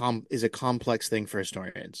is a complex thing for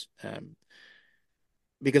historians,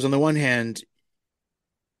 because on the one hand,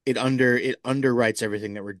 it underwrites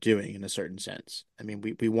everything that we're doing in a certain sense. I mean,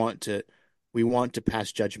 we want to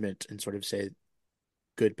pass judgment and sort of say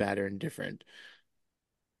good, bad, or indifferent.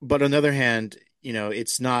 But on the other hand,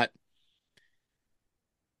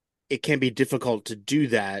 it can be difficult to do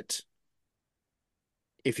that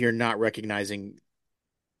if you're not recognizing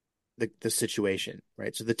the situation,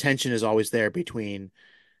 right? So the tension is always there between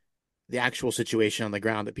the actual situation on the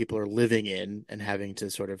ground that people are living in and having to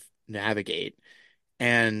sort of navigate,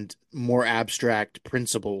 and more abstract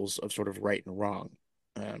principles of sort of right and wrong,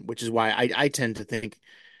 which is why I tend to think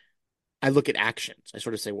I look at actions. I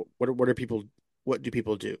sort of say, what do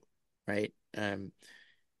people do, right? And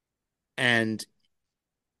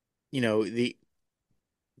the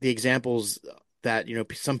examples that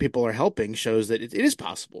some people are helping shows that it is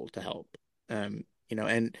possible to help, and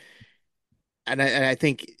I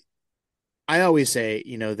think I always say,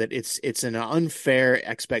 that it's an unfair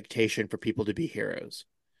expectation for people to be heroes,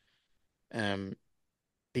 um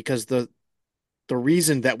because the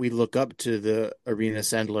reason that we look up to the Irina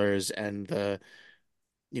Sendlers and the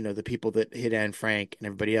people that hit Anne Frank and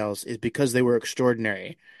everybody else is because they were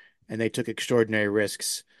extraordinary and they took extraordinary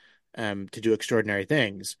risks, to do extraordinary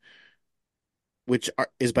things, which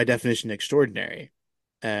is by definition extraordinary.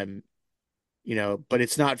 Um, but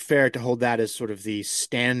it's not fair to hold that as sort of the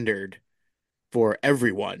standard for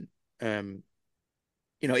everyone. Um,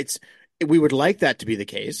 it's we would like that to be the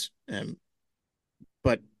case,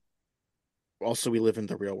 but also we live in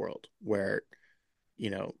the real world where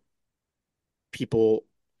you know people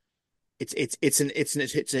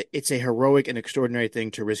it's a heroic and extraordinary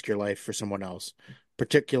thing to risk your life for someone else,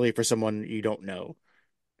 particularly for someone you don't know.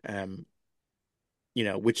 Um,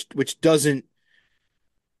 which doesn't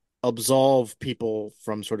absolve people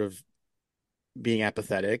from sort of being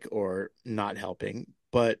apathetic or not helping,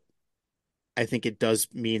 but I think it does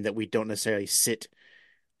mean that we don't necessarily sit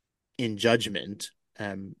in judgment,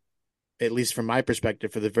 at least from my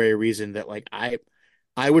perspective, for the very reason that like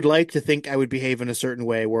I would like to think I would behave in a certain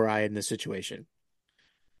way were I in this situation.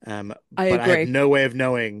 I But I have agree. no way of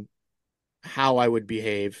knowing how I would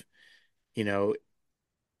behave, you know,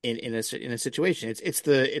 in a situation. It's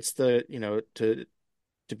the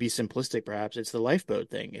to be simplistic, perhaps it's the lifeboat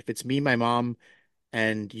thing. If it's me, my mom,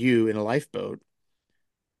 and you in a lifeboat,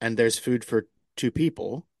 and there's food for two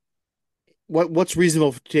people, what's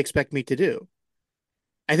reasonable to expect me to do?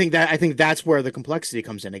 I think that's where the complexity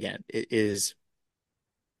comes in again. It is,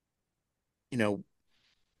 you know,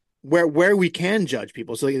 where we can judge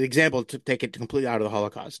people. So the example to take it completely out of the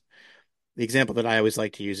Holocaust, the example that I always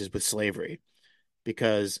like to use is with slavery,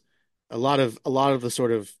 because a lot of the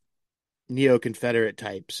sort of neo-Confederate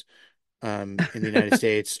types in the United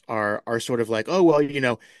States are sort of like, oh well,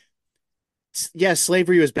 yes,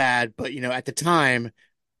 slavery was bad, but at the time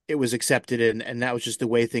it was accepted, and that was just the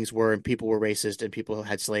way things were, and people were racist and people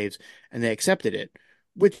had slaves and they accepted it.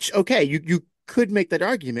 Which, okay, you could make that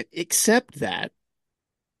argument, except that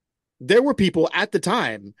there were people at the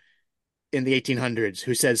time in the 1800s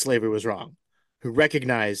who said slavery was wrong, who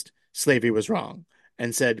recognized slavery was wrong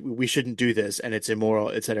and said we shouldn't do this and it's immoral,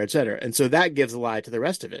 et cetera, et cetera. And so that gives a lie to the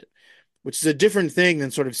rest of it, which is a different thing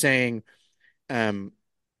than sort of saying, um,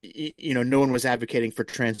 no one was advocating for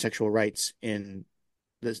transsexual rights in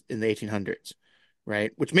the 1800s,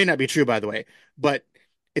 right? Which may not be true, by the way, but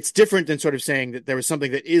it's different than sort of saying that there was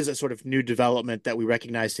something that is a sort of new development that we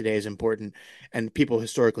recognize today as important, and people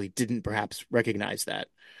historically didn't perhaps recognize that.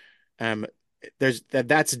 Um,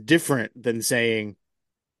 that's different than saying,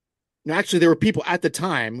 no, actually, there were people at the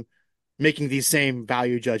time making these same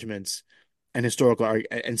value judgments and historical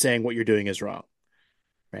and saying what you're doing is wrong,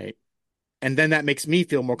 right? And then that makes me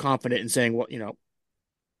feel more confident in saying, well,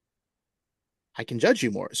 I can judge you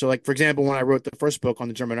more. So, like, for example, when I wrote the first book on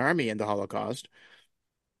the German army and the Holocaust,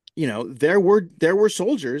 there were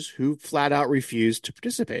soldiers who flat out refused to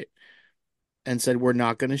participate and said, "We're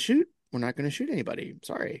not going to shoot. We're not going to shoot anybody.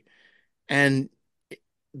 Sorry." And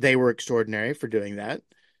they were extraordinary for doing that.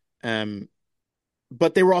 Um,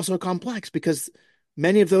 but they were also complex because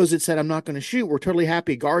many of those that said, "I'm not going to shoot," were totally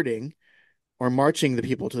happy guarding or marching the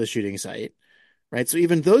people to the shooting site, right? So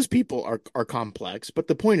even those people are complex. But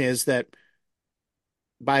the point is that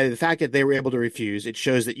by the fact that they were able to refuse, it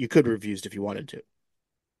shows that you could have refused if you wanted to,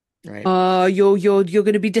 right? You're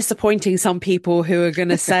going to be disappointing some people who are going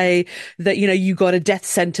to say that, you got a death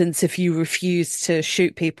sentence if you refuse to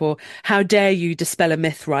shoot people. How dare you dispel a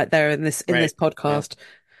myth right there in this Right. Yeah. podcast?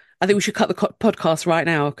 I think we should cut the podcast right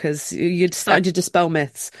now because you're starting to dispel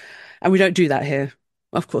myths, and we don't do that here.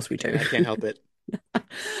 Of course we do. I can't help it.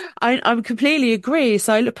 I completely agree.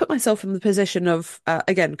 So I put myself in the position of,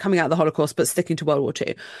 again, coming out of the Holocaust, but sticking to World War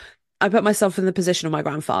II. I put myself in the position of my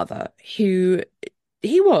grandfather, who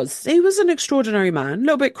he was an extraordinary man, a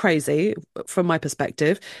little bit crazy from my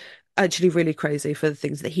perspective, actually really crazy for the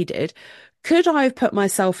things that he did. Could I have put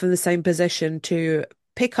myself in the same position to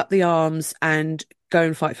pick up the arms and go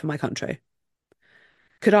and fight for my country?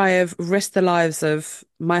 Could I have risked the lives of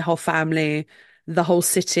my whole family, the whole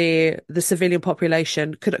city, the civilian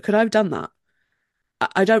population? Could I have done that?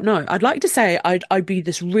 I don't know. I'd like to say I'd be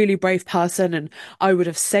this really brave person and I would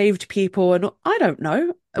have saved people, and I don't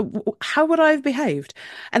know. How would I have behaved?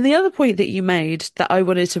 And the other point that you made that I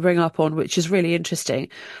wanted to bring up on, which is really interesting,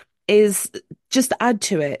 is just to add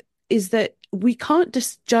to it, is that we can't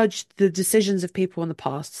just judge the decisions of people in the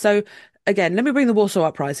past. So again, let me bring the Warsaw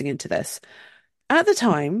Uprising into this. At the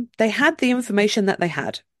time, they had the information that they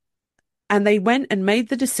had, and they went and made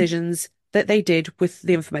the decisions that they did with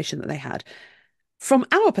the information that they had. From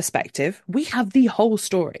our perspective, we have the whole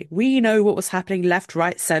story. We know what was happening left,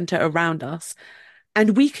 right, center around us.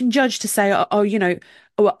 And we can judge to say,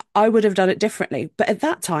 oh, I would have done it differently. But at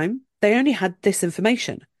that time, they only had this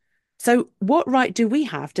information. So what right do we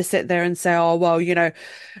have to sit there and say, oh, well,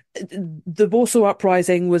 the Warsaw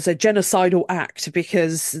Uprising was a genocidal act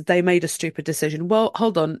because they made a stupid decision? Well,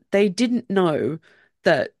 hold on. They didn't know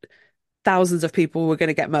that thousands of people were going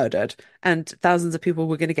to get murdered and thousands of people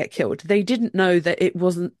were going to get killed. They didn't know that it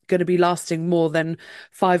wasn't going to be lasting more than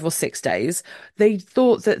 5 or 6 days. They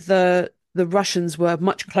thought that the Russians were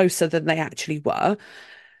much closer than they actually were.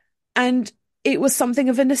 And it was something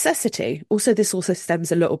of a necessity. Also, this also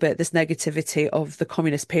stems a little bit, this negativity of the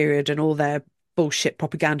communist period and all their bullshit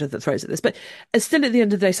propaganda that throws at this. But still, at the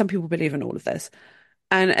end of the day, some people believe in all of this.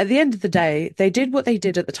 And at the end of the day, they did what they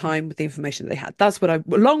did at the time with the information that they had. That's what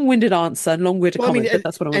long-winded answer, long-winded Well, I mean, comment, but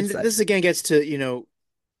that's what I want and to say. this again gets to,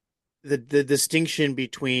 the distinction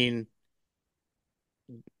between,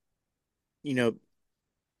 you know,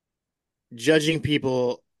 judging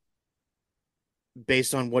people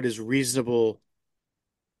based on what is reasonable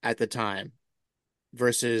at the time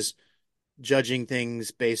versus judging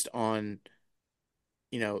things based on,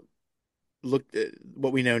 you know, look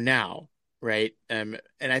what we know now, right? And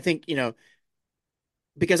I think,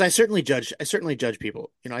 because I certainly judge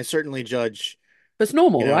people. I certainly judge, But it's you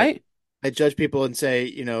normal, know, right? I judge people and say,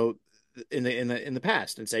 in the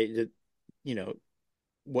past and say that, you know,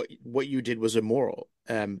 what you did was immoral.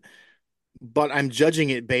 But I'm judging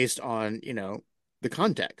it based on, the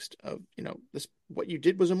context of, this what you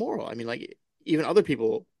did was immoral. I mean, like even other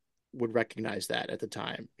people would recognize that at the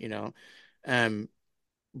time. Um,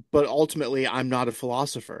 but ultimately I'm not a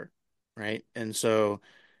philosopher, right? And so,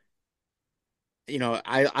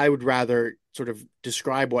 I would rather sort of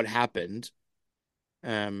describe what happened,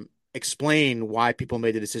 explain why people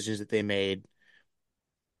made the decisions that they made,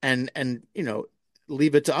 and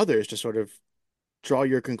leave it to others to sort of draw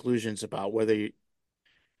your conclusions about whether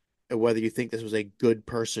you think this was a good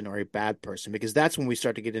person or a bad person, because that's when we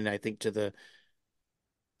start to get in, I think, to the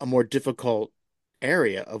a more difficult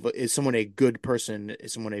area of, is someone a good person?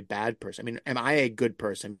 Is someone a bad person? I mean, am I a good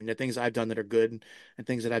person? I mean, the things I've done that are good and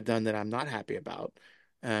things that I've done that I'm not happy about.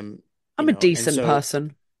 Um, I'm a and decent so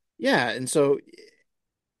person. yeah, and so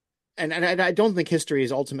and I don't think history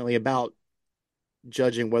is ultimately about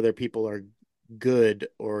judging whether people are good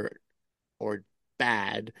or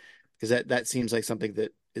bad, because that seems like something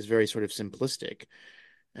that is very sort of simplistic.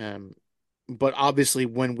 Um, but obviously,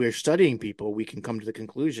 when we're studying people, we can come to the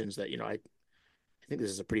conclusions that, I think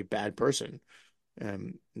this is a pretty bad person.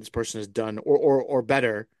 This person has done, or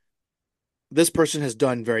better, this person has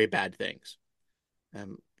done very bad things.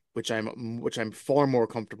 Um, which I'm far more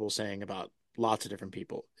comfortable saying about lots of different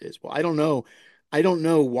people is, well, I don't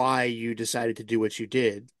know why you decided to do what you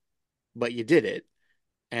did, but you did it,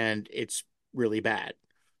 and it's really bad.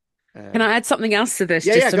 Can Um, I add something else to this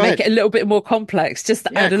yeah, just yeah, to go make ahead. it a little bit more complex, just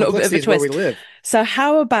to Yeah, add a little bit of complexity a is where we twist? live. So,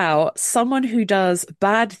 how about someone who does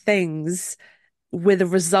bad things with a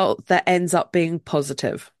result that ends up being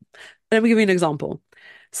positive? Let me give you an example.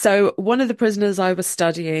 So, one of the prisoners I was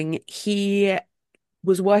studying, he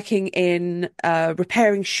was working in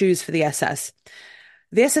repairing shoes for the SS.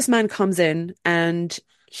 The SS man comes in and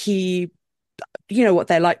he, you know what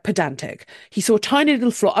they're like, pedantic. He saw a tiny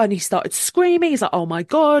little flaw and he started screaming. He's like, oh my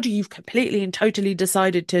God, you've completely and totally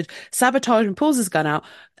decided to sabotage, and pulls his gun out.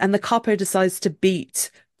 And the capo decides to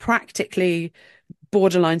beat, practically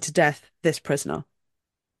borderline to death, this prisoner.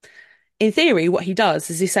 In theory, what he does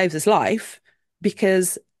is he saves his life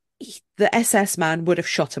because the SS man would have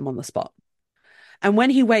shot him on the spot. And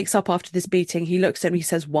when he wakes up after this beating, he looks at him, he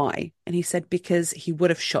says, why? And he said, because he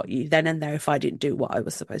would have shot you then and there if I didn't do what I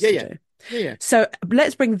was supposed Yeah, to yeah, do. yeah, yeah. So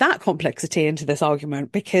let's bring that complexity into this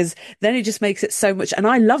argument, because then it just makes it so much. And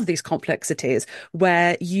I love these complexities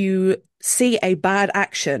where you see a bad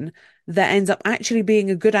action that ends up actually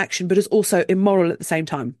being a good action, but is also immoral at the same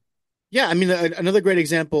time. Yeah, I mean, another great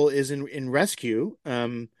example is in Rescue.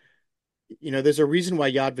 There's a reason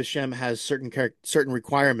why Yad Vashem has certain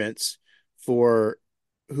requirements for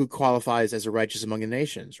who qualifies as a righteous among the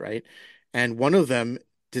nations, right? And one of them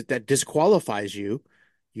that disqualifies you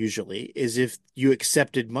usually is if you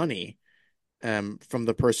accepted money, from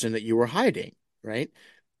the person that you were hiding, right?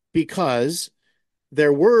 Because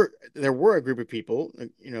there were a group of people,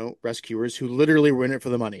 rescuers who literally were in it for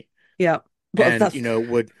the money, Yeah. Well, and that's,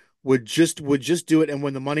 would just do it, and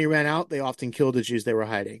when the money ran out, they often killed the Jews they were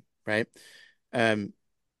hiding, right? Um,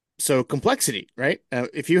 so complexity, right?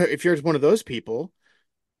 If you're one of those people,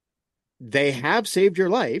 they have saved your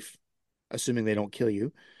life, assuming they don't kill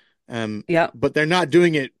you. yeah. But they're not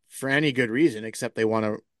doing it for any good reason except they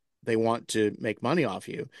want to make money off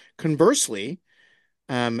you. Conversely,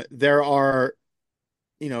 there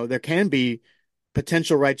can be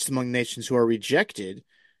potential rights among nations who are rejected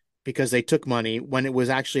because they took money when it was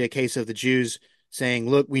actually a case of the Jews saying,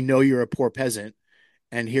 look, we know you're a poor peasant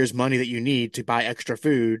and here's money that you need to buy extra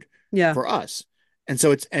food Yeah. for us. And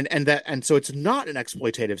so it's not an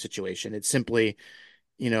exploitative situation. It's simply,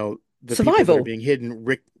 the people that are Survival. being hidden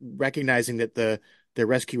recognizing that the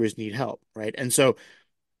rescuers need help, right? And so,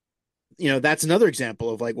 that's another example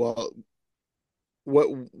of like, well,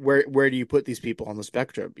 where do you put these people on the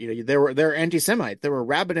spectrum? There were anti-Semites. There were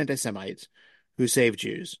rabid anti-Semites who saved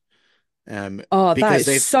Jews. Oh, that Because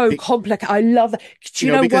is so complex. I love that. Do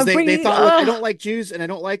you know because what they bringing? thought, look, I don't Oh, like Jews and I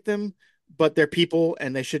don't like them, but they're people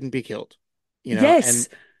and they shouldn't be killed. yes.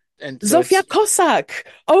 And so Zofia it's Cossack.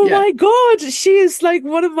 Oh yeah, my God. She is like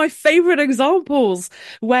one of my favorite examples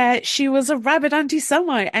where she was a rabid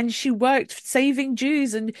anti-Semite and she worked saving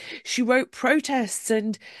Jews and she wrote protests.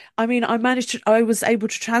 And I mean, I was able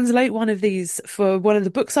to translate one of these for one of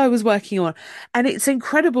the books I was working on. And it's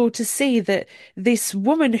incredible to see that this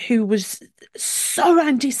woman who was so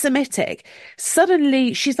anti-Semitic,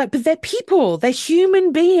 suddenly she's like, but they're people, they're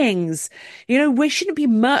human beings. We shouldn't be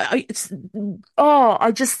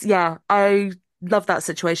yeah, I love that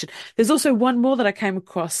situation. There's also one more that I came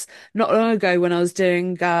across not long ago when I was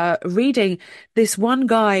doing reading. This one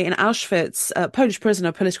guy in Auschwitz, Polish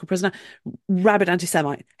prisoner, political prisoner, rabid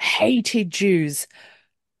anti-Semite, hated Jews,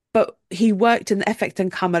 but he worked in the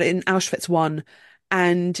Effektenkammer in Auschwitz one,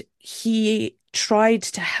 and he tried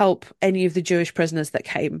to help any of the Jewish prisoners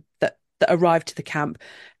that arrived to the camp.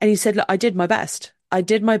 And he said, look, I did my best. I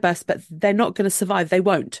did my best, but they're not going to survive. They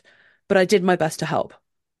won't. But I did my best to help.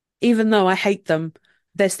 Even though I hate them,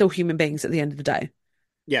 they're still human beings at the end of the day.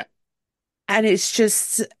 yeah. And it's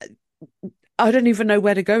just, I don't even know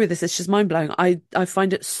where to go with this. It's just mind blowing. I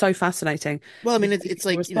find it so fascinating Well, I the mean, way it's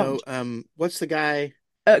people like, respond. what's the guy,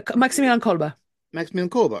 Maximilian Kolbe. Maximilian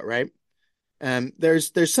Kolbe, right?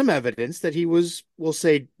 There's some evidence that he was, we'll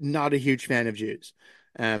say, not a huge fan of Jews,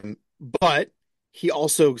 but he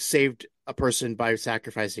also saved a person by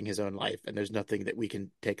sacrificing his own life, and there's nothing that we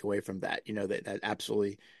can take away from that. That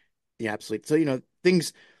absolutely, yeah, absolutely. So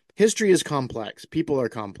history is complex, people are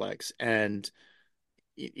complex, and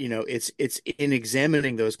it's in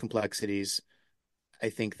examining those complexities, I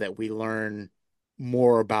think that we learn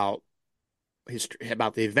more about history,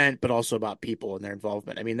 about the event, but also about people and their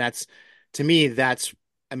involvement. I mean, to me,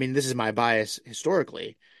 I mean, this is my bias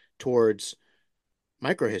historically towards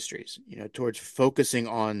microhistories, towards focusing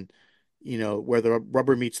on, where the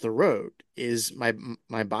rubber meets the road is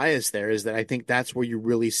my bias there is that I think that's where you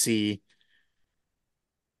really see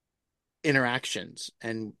interactions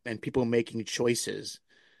and people making choices.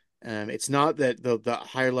 It's not that the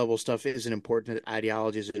higher level stuff isn't important,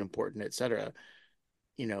 ideology isn't important, etc.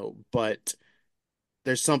 But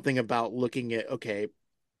there's something about looking at, okay,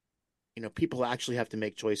 people actually have to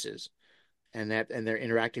make choices, and they're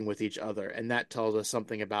interacting with each other, and that tells us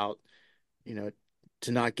something about, you know,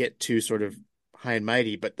 to not get too sort of high and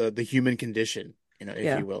mighty, but the human condition, if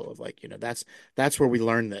Yeah. you will, of like, that's where we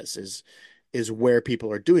learn this is where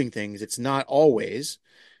people are doing things. It's not always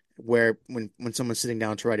where when someone's sitting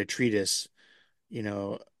down to write a treatise, you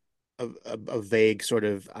know, a vague sort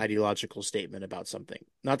of ideological statement about something.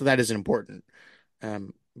 Not that that isn't important,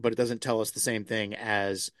 but it doesn't tell us the same thing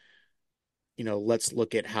as, let's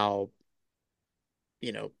look at how,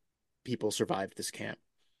 you know, people survived this camp.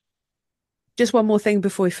 Just one more thing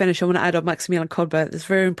before we finish. I want to add on Maximilian Kolbe. It's a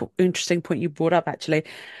very interesting point you brought up, actually.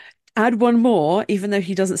 Add one more, even though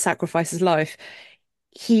he doesn't sacrifice his life.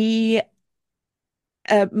 He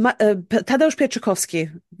Tadeusz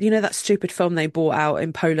Pietrzakowski, that stupid film they brought out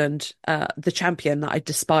in Poland, The Champion, that I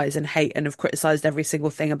despise and hate and have criticized every single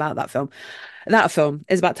thing about that film. That film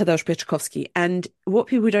is about Tadeusz Pietrzakowski. And what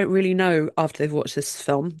people don't really know after they've watched this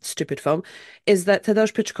film, stupid film, is that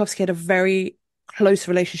Tadeusz Pietrzakowski had a very close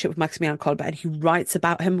relationship with Maximilian Kolbe, and he writes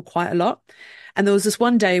about him quite a lot. And there was this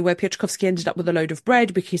one day where Pietrzakowski ended up with a load of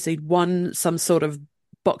bread because he'd won some sort of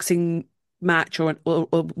boxing match or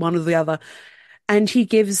one or the other. And he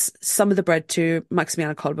gives some of the bread to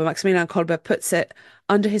Maximilian Kolbe. Maximilian Kolbe puts it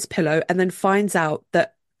under his pillow and then finds out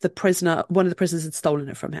that one of the prisoners had stolen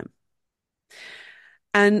it from him.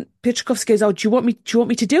 And Pietrzakowski goes, "Oh, do you want me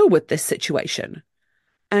to deal with this situation?"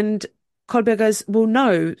 And Kolbe goes, "Well,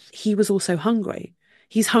 no, he was also hungry.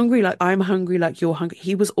 He's hungry like I'm hungry, like you're hungry.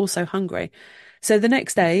 He was also hungry." So the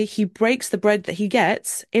next day, he breaks the bread that he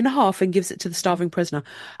gets in half and gives it to the starving prisoner.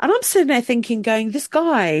 And I'm sitting there thinking, this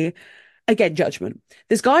guy, again, judgment.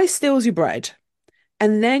 This guy steals your bread,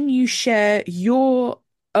 and then you share your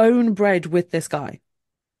own bread with this guy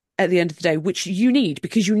at the end of the day, which you need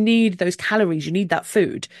because you need those calories, you need that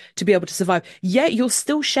food to be able to survive. Yet you're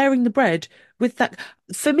still sharing the bread with that.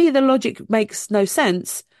 For me, the logic makes no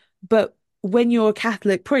sense, But when you're a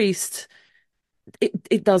Catholic priest,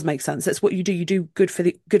 it does make sense. That's what you do. You do good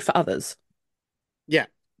for others. Yeah.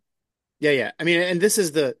 Yeah, yeah. I mean, and this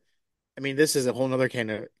is a whole nother can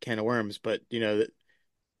of worms, but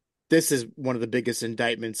this is one of the biggest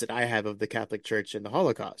indictments that I have of the Catholic Church and the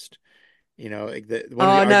Holocaust. Like one of the Oh no,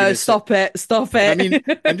 arguments that stop it. Stop I mean,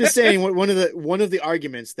 I'm just it. saying one of the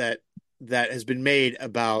arguments that has been made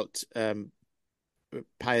about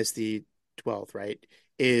Pius the 12th, right,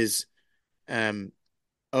 is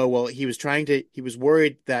oh well, he was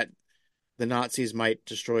worried that the Nazis might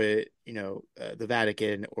destroy the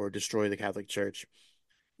Vatican or destroy the Catholic Church.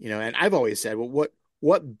 And I've always said, well,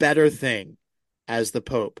 what better thing as the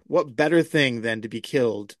Pope, what better thing than to be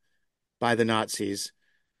killed by the Nazis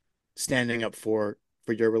standing up for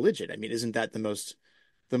your religion? I mean, isn't that the most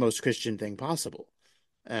Christian thing possible?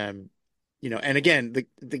 And again,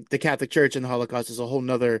 the Catholic Church and the Holocaust is a whole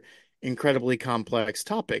nother incredibly complex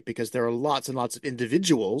topic, because there are lots and lots of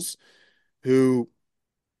individuals who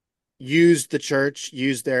used the church,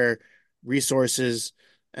 used their resources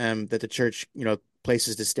that the church,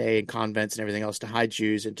 places to stay in convents and everything else, to hide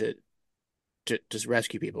Jews and to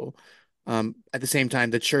rescue people. At the same time,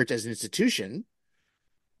 the church as an institution,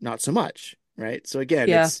 not so much, right? So again,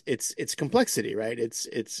 Yeah. it's complexity, right? It's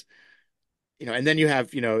and then you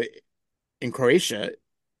have, in Croatia,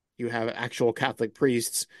 you have actual Catholic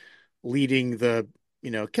priests leading the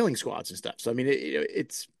killing squads and stuff. So I mean,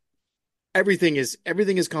 it's everything is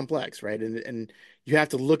complex, right? And you have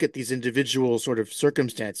to look at these individual sort of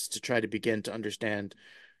circumstances to try to begin to understand,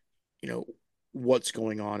 what's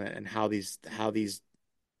going on and how these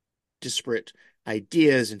disparate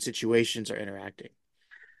ideas and situations are interacting.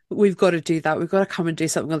 We've got to do that. We've got to come and do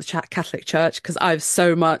something on the Catholic Church, because I have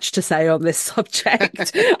so much to say on this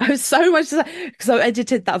subject. I have so much to say, because I've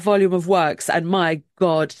edited that volume of works, and my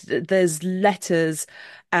God, there's letters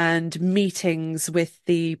and meetings with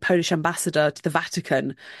the Polish ambassador to the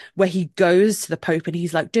Vatican where he goes to the Pope and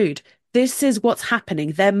he's like, dude, this is what's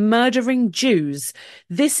happening. They're murdering Jews.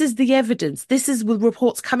 This is the evidence. This is the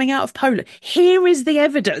reports coming out of Poland. Here is the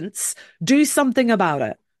evidence. Do something about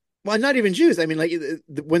it. Well, not even Jews. I mean, like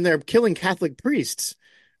when they're killing Catholic priests,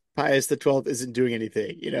 Pius the 12th isn't doing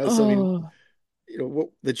anything, So I mean,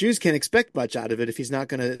 the Jews can't expect much out of it if he's not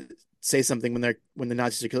going to say something when the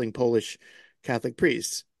Nazis are killing Polish Catholic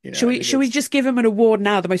priests. Should we just give him an award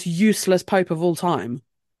now, the most useless pope of all time?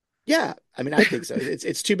 Yeah, I mean, I think so.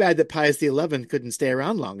 It's too bad that Pius the 11th couldn't stay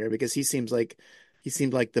around longer, because he seemed like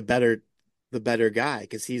the better guy,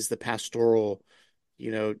 because he's the pastoral,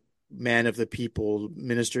 man of the people,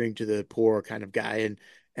 ministering to the poor kind of guy,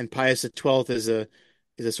 and Pius XII is a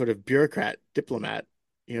sort of bureaucrat, diplomat,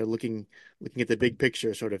 looking at the big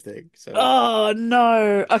picture sort of thing. So oh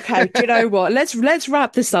no. Okay, do you know what? Let's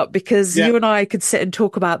wrap this up, because you and I could sit and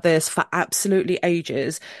talk about this for absolutely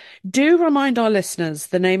ages. Do remind our listeners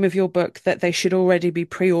the name of your book that they should already be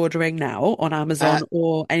pre-ordering now on Amazon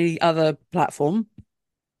or any other platform.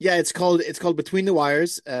 Yeah, it's called Between the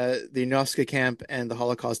Wires, the Yunovska Camp and the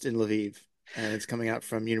Holocaust in Lviv, and it's coming out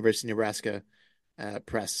from University of Nebraska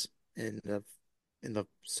Press in the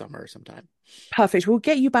summer sometime. Perfect. We'll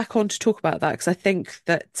get you back on to talk about that, because I think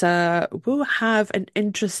that we'll have an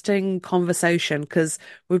interesting conversation, because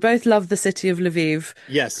we both love the city of Lviv.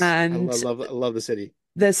 Yes, and I love the city.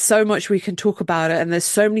 There's so much we can talk about it, and there's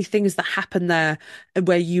so many things that happen there,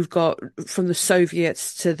 where you've got from the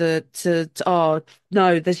Soviets to oh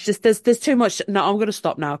no, there's too much. No, I'm going to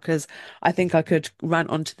stop now, because I think I could rant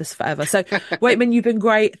onto this forever. So, Waitman, you've been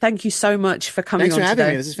great. Thank you so much for coming on today. Thanks for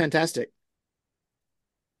having me. This is fantastic.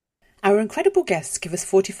 Our incredible guests give us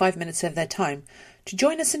 45 minutes of their time to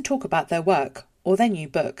join us and talk about their work or their new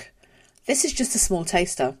book. This is just a small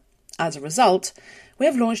taster. As a result, we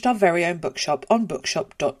have launched our very own bookshop on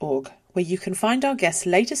bookshop.org, where you can find our guests'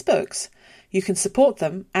 latest books, you can support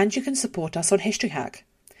them, and you can support us on History Hack.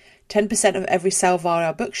 10% of every sale via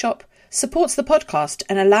our bookshop supports the podcast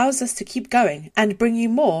and allows us to keep going and bring you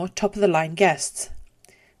more top-of-the-line guests.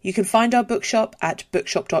 You can find our bookshop at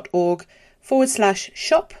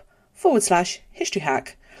bookshop.org/shop/History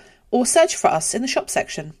Hack, or search for us in the shop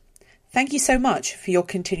section. Thank you so much for your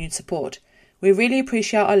continued support. We really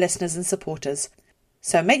appreciate our listeners and supporters.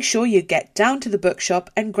 So make sure you get down to the bookshop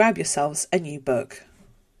and grab yourselves a new book.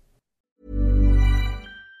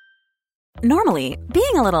 Normally,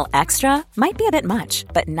 being a little extra might be a bit much,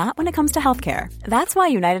 but not when it comes to healthcare. That's why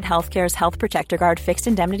United Healthcare's Health Protector Guard fixed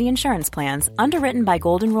indemnity insurance plans, underwritten by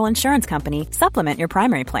Golden Rule Insurance Company, supplement your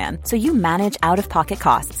primary plan so you manage out-of-pocket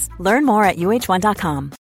costs. Learn more at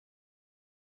uh1.com.